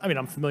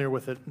 I'm familiar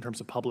with it in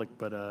terms of public,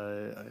 but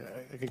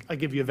I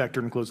give you a vector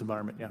in closed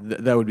environment, yeah.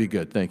 That would be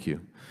good, thank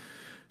you.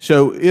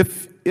 So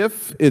if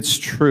it's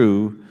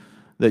true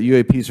that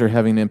UAPs are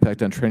having an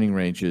impact on training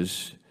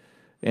ranges,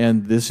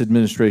 and this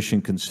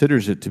administration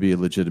considers it to be a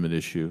legitimate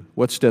issue,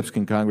 what steps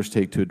can Congress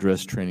take to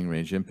address training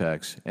range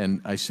impacts?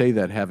 And I say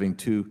that having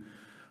two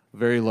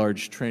very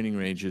large training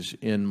ranges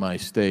in my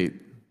state.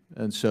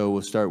 And so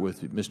we'll start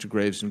with Mr.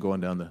 Graves and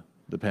going down the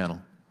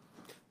panel.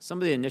 Some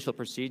of the initial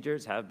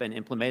procedures have been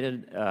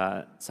implemented,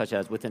 such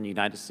as within the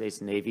United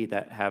States Navy,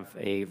 that have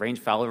a range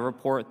failure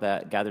report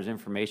that gathers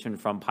information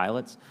from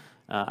pilots.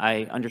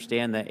 I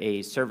understand that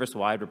a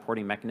service-wide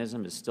reporting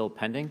mechanism is still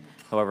pending.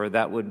 However,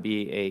 that would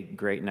be a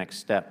great next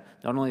step,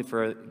 not only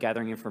for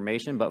gathering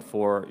information, but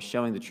for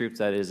showing the troops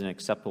that it is an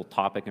acceptable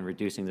topic and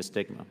reducing the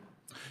stigma.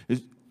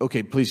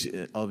 Okay, please,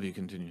 all of you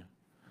continue.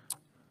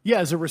 Yeah,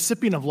 as a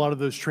recipient of a lot of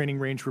those training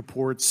range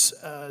reports,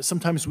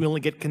 sometimes we only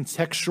get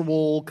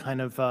contextual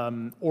kind of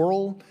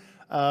oral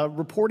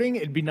reporting.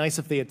 It'd be nice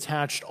if they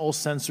attached all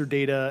sensor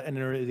data and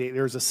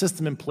there's a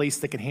system in place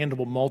that can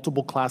handle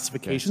multiple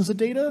classifications of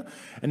data.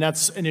 And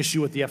that's an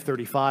issue with the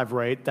F-35,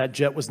 right? That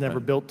jet was never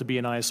built to be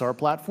an ISR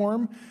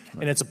platform.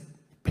 And it's a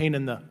pain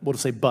in the, we'll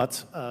just say,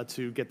 butt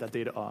to get that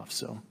data off.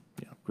 So,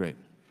 yeah. Great.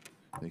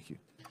 Thank you.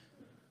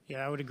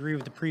 Yeah, I would agree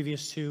with the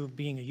previous two.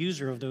 Being a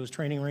user of those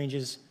training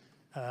ranges,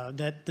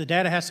 that the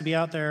data has to be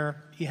out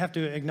there. You have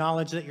to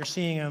acknowledge that you're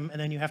seeing them,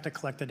 and then you have to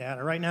collect the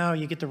data. Right now,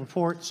 you get the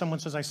report, someone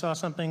says, I saw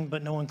something,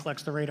 but no one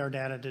collects the radar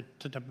data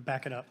to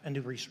back it up and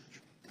do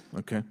research.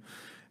 Okay.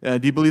 Do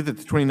you believe that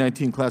the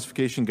 2019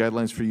 classification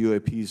guidelines for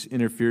UAPs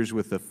interferes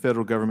with the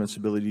federal government's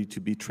ability to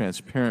be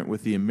transparent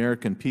with the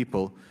American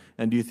people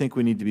And do you think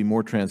we need to be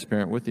more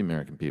transparent with the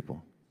American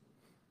people?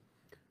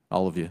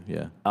 All of you,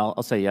 yeah.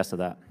 I'll say yes to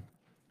that.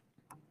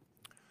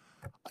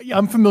 Yeah,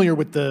 I'm familiar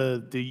with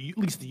at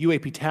least the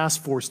UAP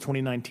Task Force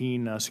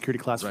 2019 Security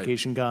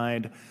Classification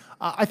Guide.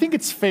 I think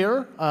it's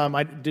fair.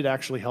 I did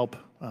actually help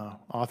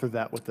author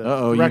that with the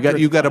director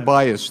you got a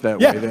bias that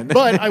way then.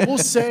 But I will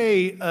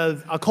say,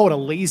 I'll call it a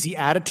lazy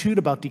attitude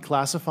about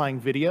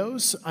declassifying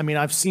videos. I mean,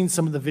 I've seen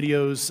some of the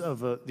videos of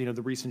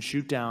the recent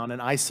shoot down,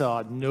 and I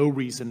saw no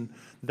reason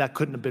that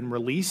couldn't have been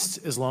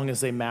released as long as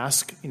they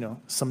mask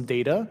some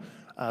data.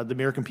 The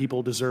American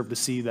people deserve to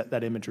see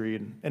that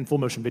imagery in full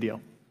motion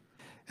video.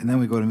 And then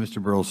we go to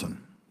Mr.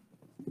 Burleson.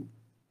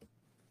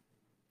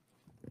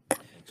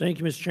 Thank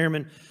you, Mr.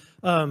 Chairman.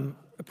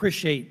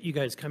 Appreciate you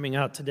guys coming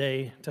out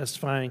today,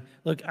 testifying.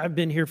 Look, I've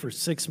been here for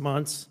 6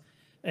 months,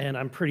 and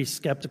I'm pretty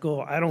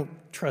skeptical. I don't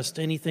trust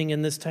anything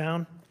in this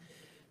town,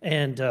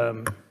 and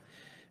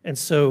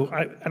so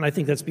I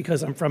think that's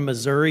because I'm from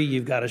Missouri.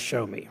 You've got to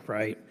show me,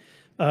 right?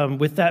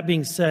 With that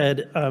being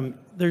said,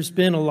 there's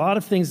been a lot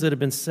of things that have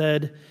been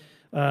said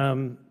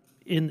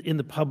in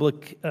the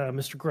public,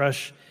 Mr.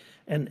 Grusch,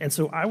 and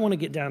so I want to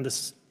get down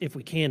to, if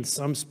we can,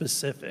 some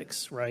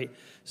specifics, right?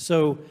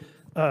 So.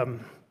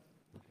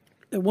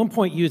 At one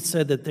point, you had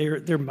said that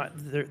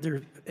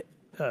there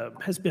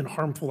has been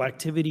harmful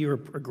activity or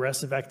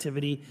aggressive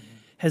activity.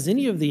 Has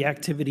any of the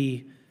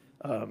activity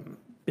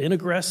been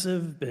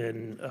aggressive,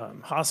 been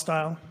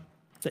hostile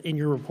in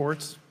your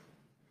reports?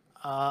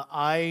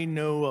 I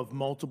know of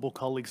multiple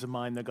colleagues of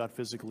mine that got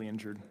physically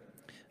injured,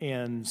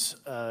 and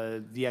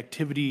the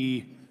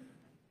activity.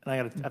 And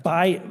I got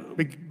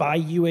by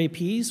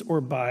UAPs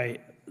or by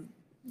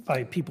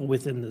people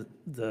within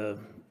the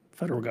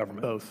federal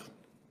government? Both.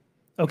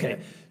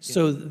 Okay,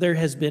 so there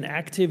has been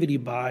activity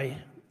by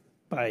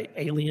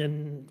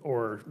alien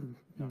or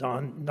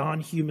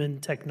non-human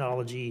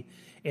technology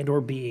and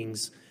or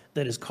beings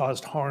that has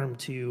caused harm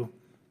to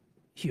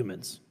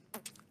humans.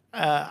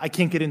 I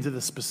can't get into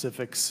the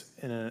specifics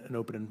in an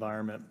open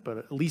environment, but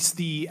at least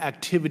the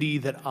activity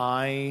that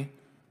I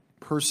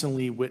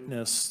personally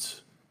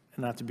witnessed,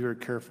 and I have to be very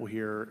careful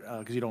here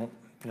because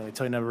they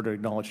tell you never to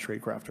acknowledge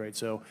tradecraft, right?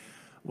 So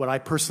what I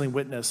personally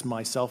witnessed,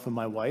 myself and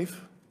my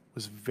wife,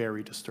 was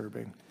very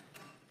disturbing.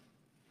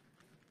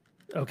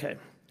 Okay.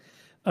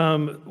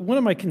 One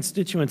of my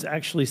constituents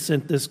actually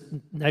sent this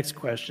next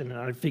question, and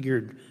I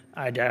figured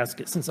I'd ask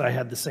it since I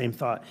had the same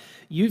thought.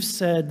 You've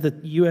said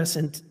that the U.S.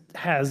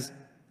 has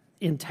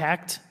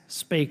intact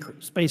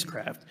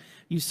spacecraft.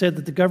 You said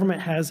that the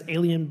government has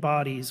alien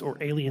bodies or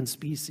alien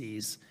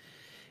species.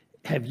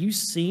 Have you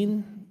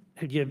seen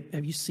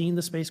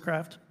the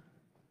spacecraft?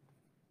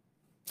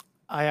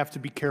 I have to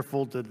be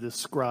careful to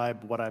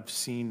describe what I've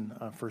seen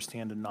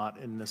firsthand and not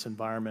in this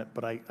environment,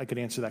 but I could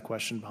answer that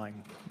question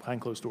behind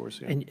closed doors.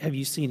 Yeah. And have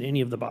you seen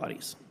any of the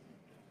bodies?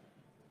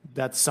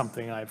 That's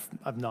something I've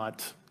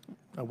not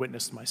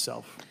witnessed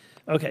myself.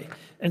 Okay,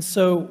 and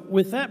so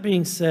with that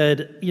being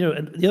said,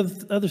 and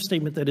the other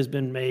statement that has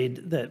been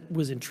made that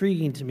was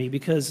intriguing to me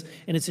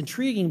it's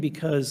intriguing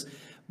because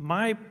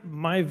my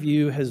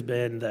view has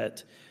been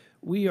that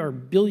we are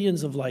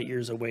billions of light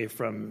years away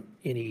from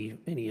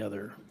any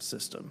other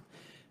system.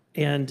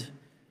 And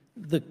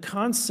the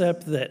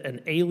concept that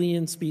an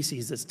alien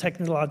species that's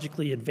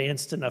technologically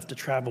advanced enough to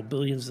travel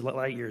billions of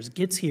light years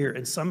gets here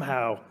and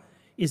somehow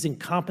is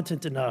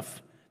incompetent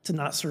enough to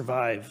not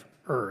survive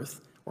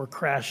Earth or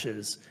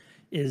crashes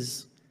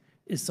is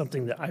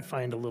something that I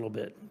find a little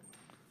bit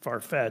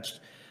far-fetched.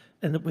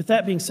 And with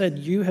that being said,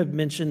 you have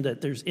mentioned that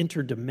there's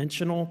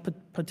interdimensional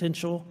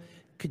potential.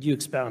 Could you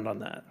expound on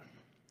that?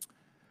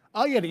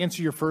 To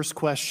answer your first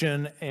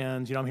question,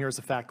 and I'm here as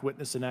a fact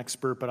witness and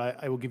expert,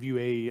 but I will give you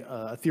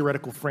a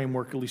theoretical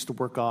framework, at least to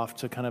work off,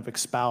 to kind of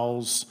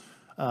espouse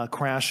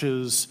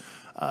crashes,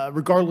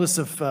 regardless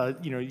of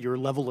your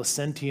level of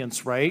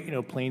sentience,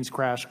 right? Planes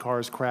crash,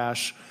 cars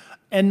crash,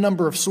 n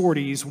number of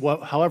sorties,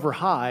 however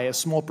high, a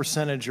small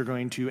percentage are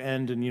going to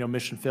end in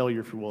mission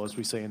failure, if you will, as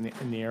we say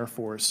in the Air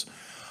Force.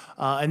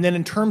 And then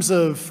in terms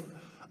of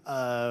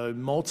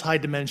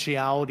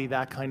multidimensionality,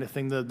 that kind of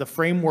thing, the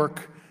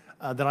framework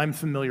that I'm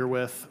familiar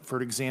with,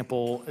 for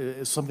example,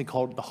 is something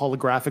called the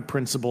holographic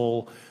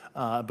principle.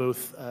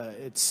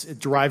 It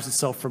derives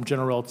itself from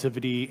general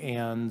relativity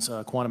and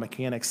quantum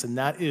mechanics, and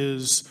that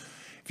is,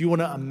 if you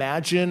want to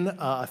imagine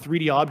a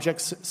 3D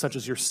object such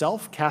as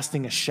yourself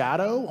casting a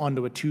shadow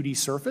onto a 2D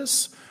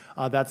surface,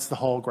 that's the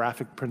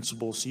holographic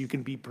principle. So you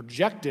can be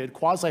projected,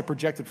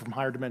 quasi-projected from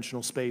higher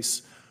dimensional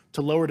space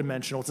to lower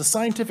dimensional. It's a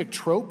scientific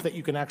trope that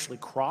you can actually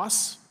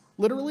cross,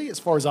 literally, as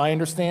far as I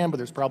understand, but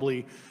there's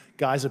probably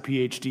guys with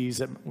PhDs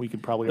that we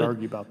could probably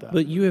argue about that.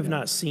 But you have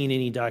not seen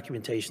any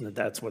documentation that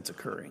that's what's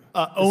occurring?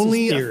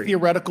 Only a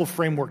theoretical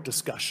framework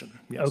discussion,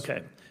 yes.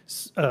 Okay.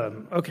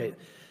 Okay.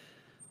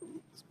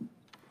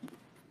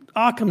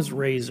 Occam's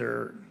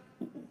razor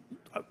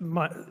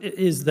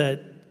is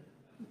that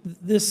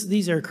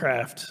these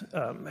aircraft,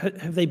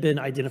 have they been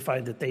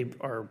identified that they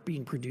are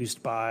being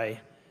produced by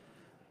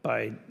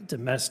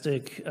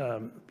domestic,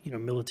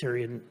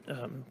 military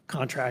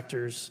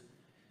contractors?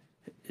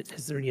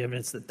 Is there any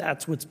evidence that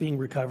that's what's being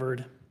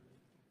recovered?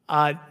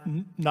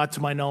 Not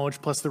to my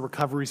knowledge, plus the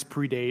recoveries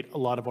predate a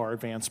lot of our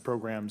advanced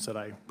programs that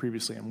I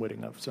previously am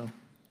witting of, so.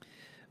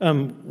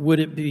 Would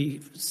it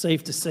be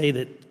safe to say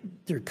that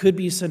there could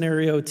be a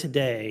scenario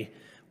today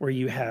where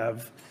you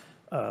have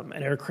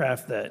an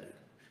aircraft that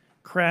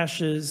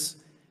crashes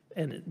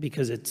and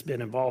because it's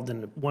been involved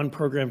in one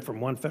program from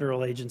one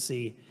federal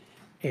agency,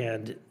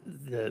 and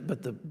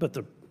but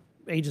the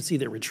agency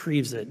that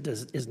retrieves it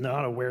is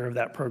not aware of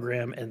that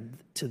program, and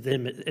to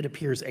them it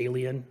appears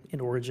alien in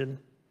origin?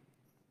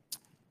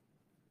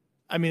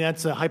 I mean,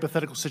 that's a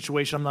hypothetical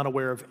situation. I'm not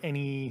aware of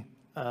any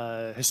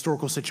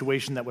historical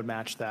situation that would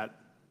match that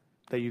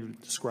you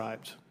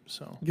described,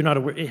 so. You're not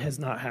aware, it has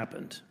not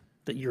happened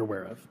that you're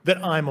aware of?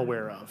 That I'm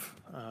aware of.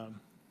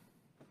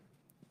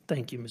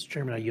 Thank you, Mr.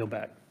 Chairman. I yield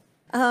back.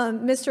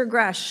 Mr.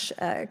 Grusch,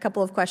 a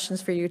couple of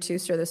questions for you too,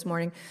 sir, this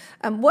morning.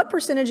 What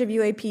percentage of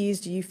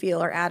UAPs do you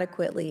feel are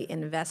adequately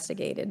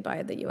investigated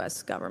by the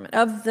U.S. government,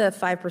 of the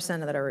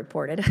 5% that are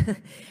reported?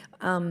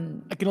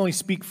 I can only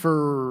speak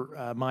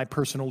for my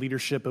personal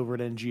leadership over at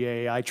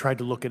NGA. I tried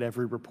to look at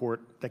every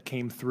report that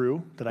came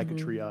through that I could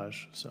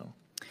triage, so.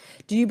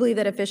 Do you believe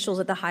that officials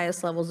at the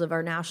highest levels of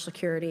our national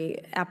security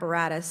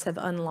apparatus have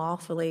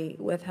unlawfully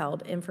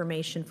withheld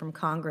information from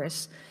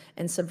Congress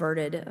and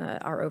subverted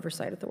our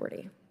oversight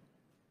authority?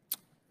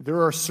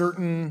 There are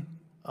certain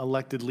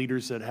elected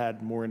leaders that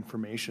had more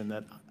information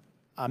that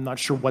I'm not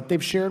sure what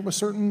they've shared with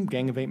certain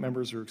Gang of Eight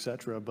members or et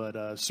cetera,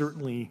 but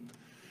certainly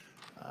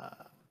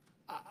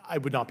I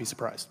would not be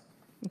surprised.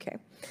 Okay.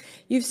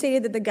 You've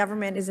stated that the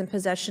government is in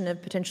possession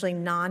of potentially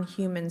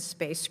non-human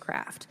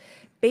spacecraft.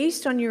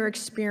 Based on your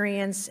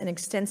experience and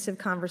extensive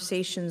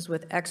conversations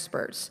with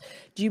experts,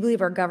 do you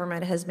believe our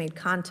government has made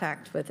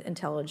contact with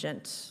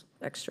intelligent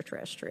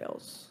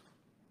extraterrestrials?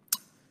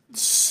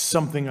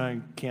 Something I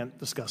can't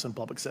discuss in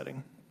public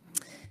setting.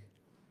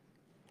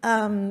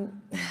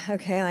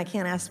 Okay, I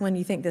can't ask when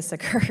you think this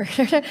occurred.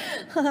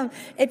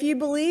 If you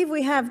believe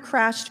we have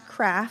crashed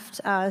craft,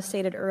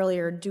 stated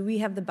earlier, do we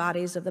have the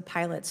bodies of the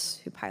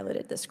pilots who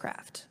piloted this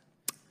craft?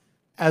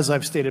 As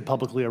I've stated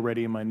publicly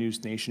already in my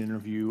News Nation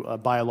interview,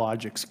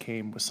 biologics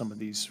came with some of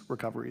these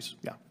recoveries,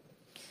 yeah.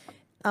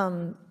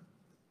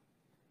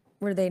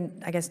 Were they,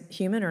 I guess,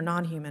 human or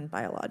non-human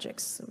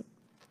biologics?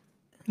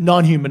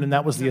 Non-human, and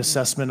that was the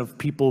assessment of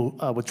people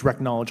with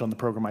direct knowledge on the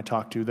program I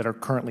talked to that are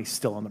currently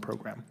still on the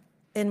program.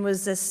 And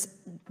was this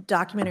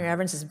documentary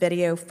evidence, this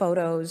video,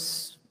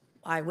 photos,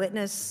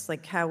 eyewitness?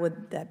 Like, how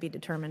would that be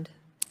determined?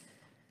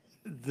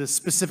 The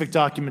specific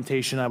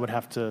documentation I would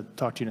have to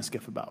talk to you in a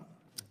skiff about.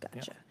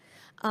 Gotcha.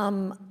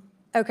 Yeah.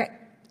 Okay.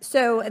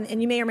 So,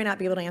 and you may or may not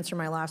be able to answer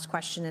my last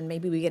question, and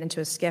maybe we get into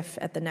a skiff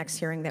at the next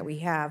hearing that we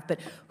have, but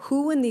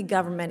who in the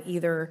government,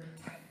 either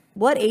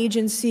what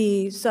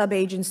agency,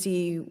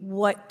 sub-agency,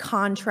 what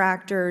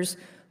contractors,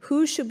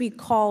 who should be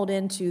called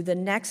into the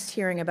next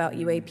hearing about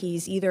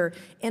UAPs, either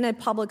in a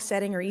public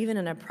setting or even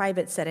in a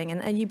private setting?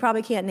 And you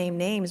probably can't name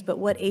names, but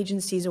what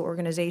agencies or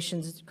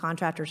organizations,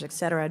 contractors, et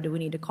cetera, do we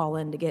need to call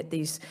in to get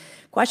these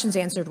questions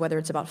answered, whether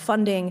it's about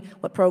funding,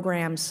 what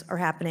programs are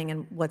happening,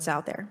 and what's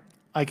out there?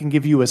 I can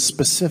give you a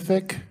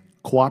specific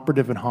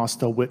cooperative and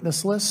hostile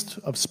witness list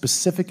of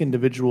specific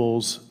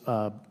individuals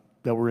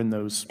that were in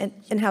those.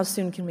 And how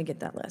soon can we get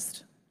that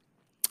list?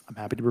 I'm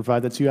happy to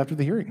provide that to you after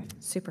the hearing.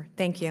 Super.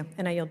 Thank you.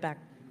 And I yield back.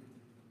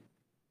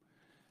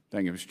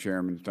 Thank you, Mr.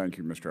 Chairman. Thank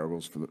you, Mr.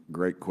 Ogles, for the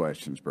great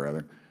questions,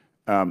 brother.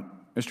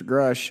 Mr.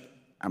 Grusch,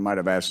 I might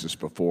have asked this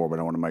before, but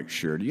I want to make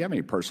sure. Do you have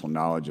any personal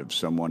knowledge of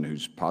someone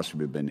who's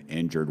possibly been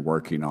injured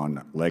working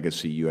on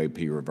legacy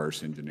UAP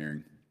reverse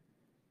engineering?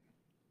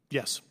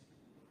 Yes.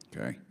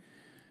 Okay.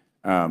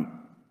 How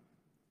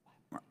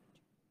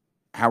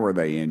were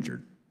they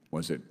injured?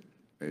 Is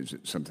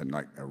it something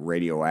like a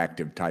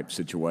radioactive type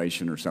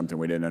situation or something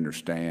we didn't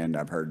understand?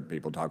 I've heard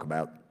people talk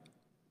about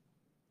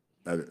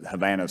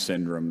Havana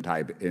syndrome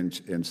type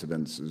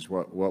incidences.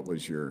 What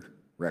was your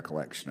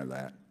recollection of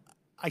that?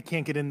 I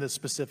can't get into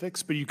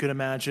specifics, but you could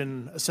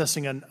imagine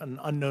assessing an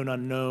unknown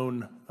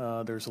unknown.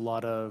 There's a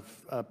lot of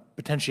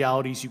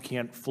potentialities you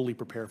can't fully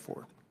prepare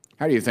for.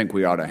 How do you think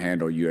we ought to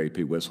handle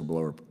UAP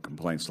whistleblower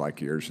complaints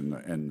like yours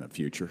in the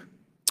future?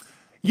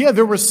 Yeah,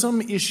 there was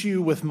some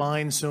issue with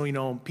mine. So,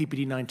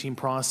 PPD 19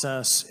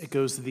 process, it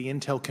goes to the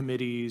Intel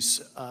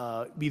committees,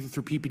 either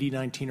through PPD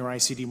 19 or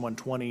ICD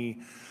 120.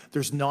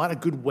 There's not a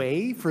good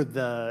way for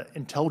the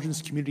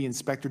Intelligence Community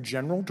Inspector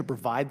General to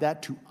provide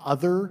that to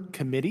other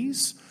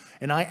committees.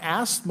 And I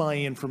asked my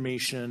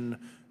information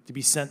to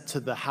be sent to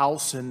the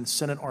House and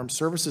Senate Armed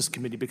Services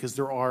Committee because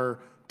there are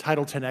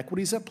Title X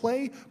equities at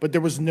play, but there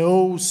was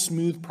no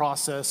smooth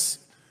process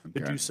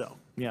to do so.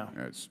 Yeah.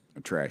 It's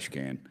a trash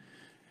can.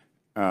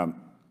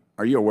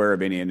 Are you aware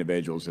of any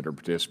individuals that are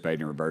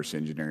participating in reverse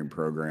engineering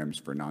programs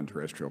for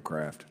non-terrestrial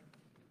craft?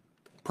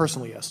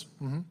 Personally, yes.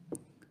 Do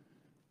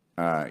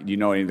you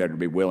know any that would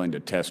be willing to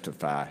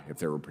testify if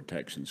there were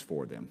protections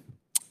for them?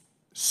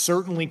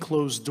 Certainly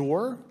closed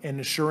door and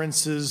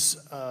assurances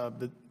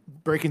that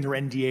breaking their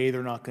NDA,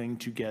 they're not going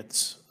to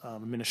get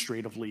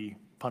administratively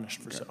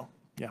punished for so.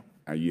 Yeah.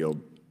 I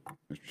yield.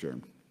 Mr.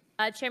 Chairman.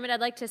 Chairman, I'd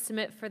like to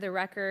submit for the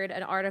record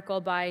an article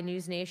by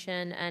News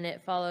Nation, and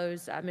it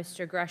follows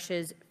Mr.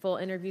 Grush's full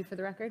interview for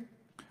the record.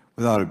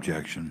 Without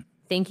objection.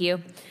 Thank you.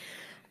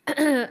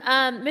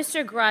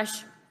 Mr.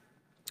 Grusch,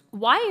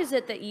 why is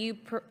it that you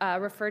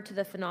refer to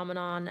the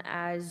phenomenon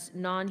as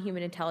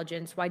non-human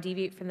intelligence? Why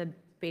deviate from the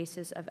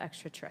basis of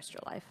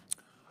extraterrestrial life?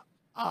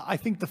 I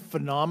think the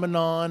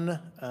phenomenon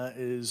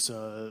is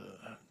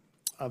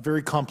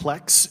very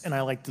complex, and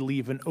I like to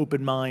leave an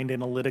open mind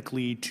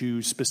analytically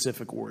to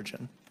specific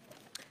origin.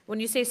 When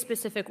you say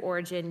specific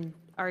origin,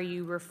 are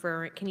you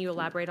referring, can you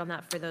elaborate on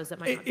that for those that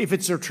might not? If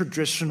it's a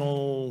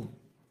traditional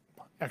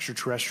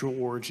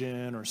extraterrestrial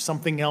origin or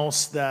something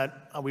else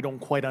that we don't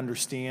quite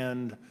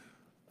understand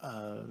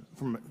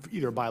from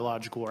either a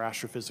biological or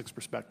astrophysics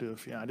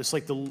perspective, yeah, I just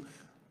like to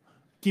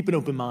keep an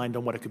open mind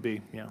on what it could be,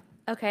 yeah.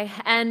 Okay,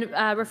 and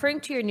referring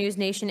to your News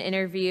Nation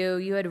interview,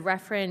 you had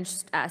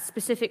referenced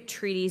specific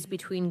treaties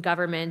between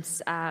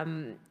governments.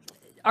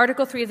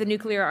 Article 3 of the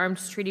Nuclear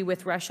Arms Treaty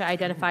with Russia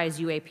identifies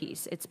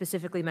UAPs. It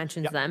specifically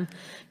mentions them.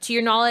 To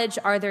your knowledge,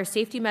 are there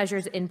safety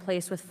measures in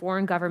place with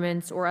foreign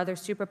governments or other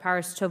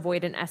superpowers to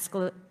avoid an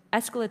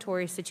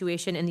escalatory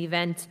situation in the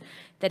event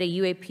that a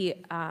UAP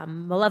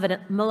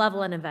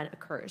malevolent event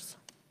occurs?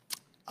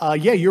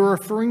 Yeah, you're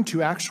referring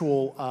to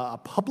actual a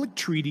public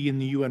treaty in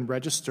the UN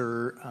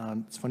Register.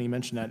 It's funny you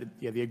mentioned that.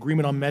 Yeah, the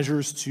Agreement on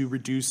Measures to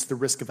Reduce the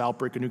Risk of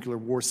Outbreak of Nuclear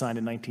War, signed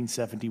in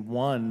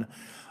 1971.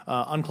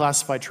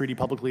 Unclassified treaty,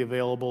 publicly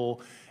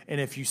available. And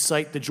if you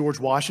cite the George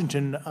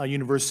Washington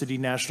University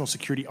National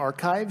Security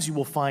Archives, you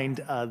will find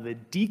the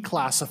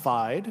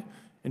declassified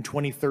in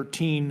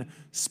 2013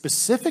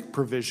 specific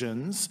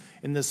provisions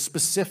in the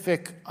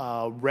specific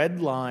red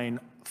line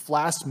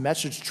flash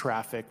message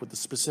traffic with the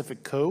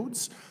specific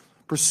codes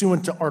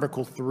pursuant to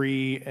Article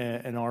 3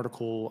 and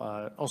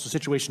Article, also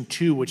Situation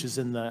 2, which is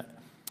in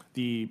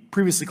the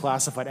previously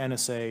classified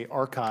NSA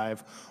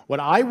archive. What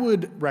I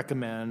would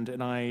recommend,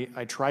 and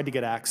I tried to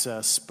get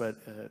access, but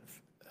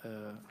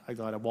I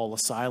got a wall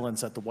of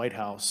silence at the White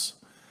House,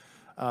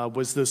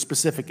 was those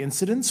specific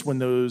incidents when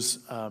those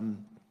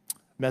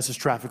message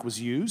traffic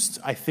was used.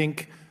 I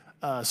think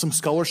some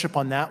scholarship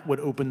on that would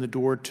open the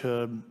door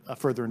to a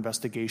further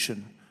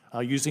investigation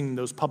using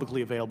those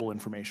publicly available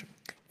information.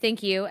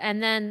 Thank you.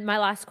 And then my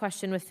last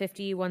question with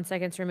 51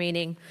 seconds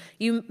remaining.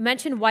 You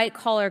mentioned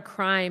white-collar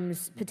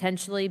crimes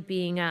potentially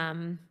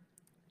being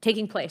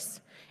taking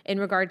place in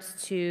regards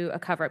to a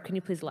cover-up. Can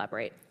you please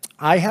elaborate?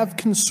 I have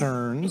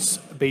concerns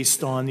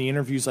based on the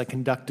interviews I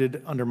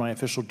conducted under my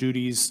official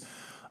duties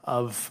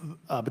of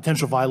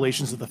potential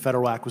violations of the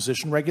federal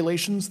acquisition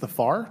regulations, the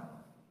FAR.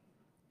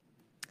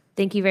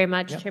 Thank you very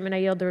much, Yep. Chairman. I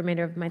yield the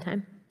remainder of my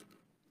time.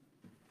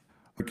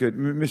 Good.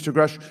 Mr.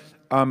 Grusch,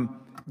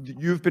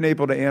 you've been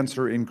able to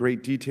answer in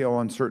great detail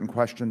on certain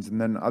questions, and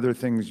then other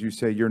things you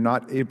say you're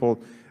not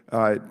able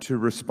to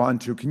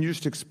respond to. Can you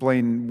just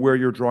explain where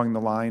you're drawing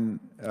the line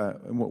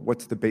and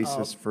what's the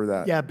basis for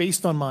that? Yeah,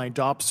 based on my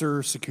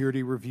DOPSR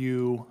security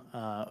review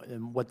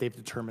and what they've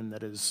determined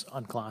that is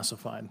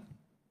unclassified.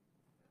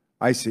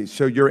 I see.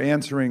 So you're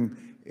answering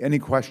any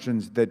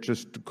questions that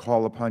just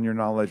call upon your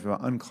knowledge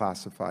of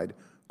unclassified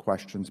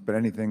questions, but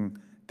anything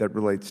that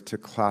relates to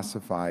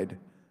classified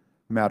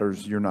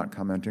matters you're not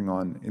commenting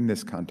on in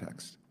this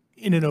context.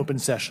 In an open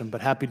session,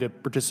 but happy to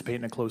participate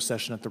in a closed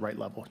session at the right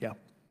level, yeah.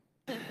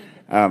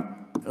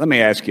 Let me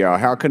ask y'all,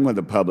 how can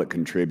the public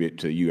contribute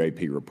to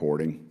UAP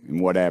reporting,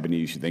 and what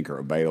avenues you think are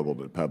available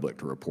to the public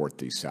to report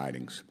these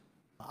sightings?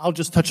 I'll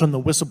just touch on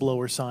the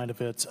whistleblower side of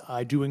it.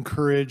 I do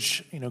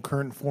encourage,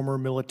 current and former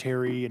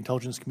military,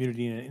 intelligence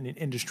community, and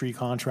industry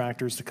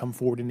contractors to come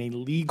forward in a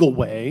legal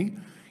way,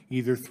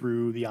 either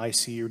through the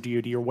IC or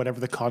DoD or whatever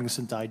the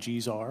cognizant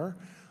IGs are,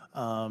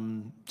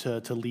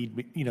 to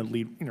lead,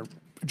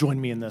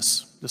 join me in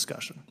this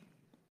discussion.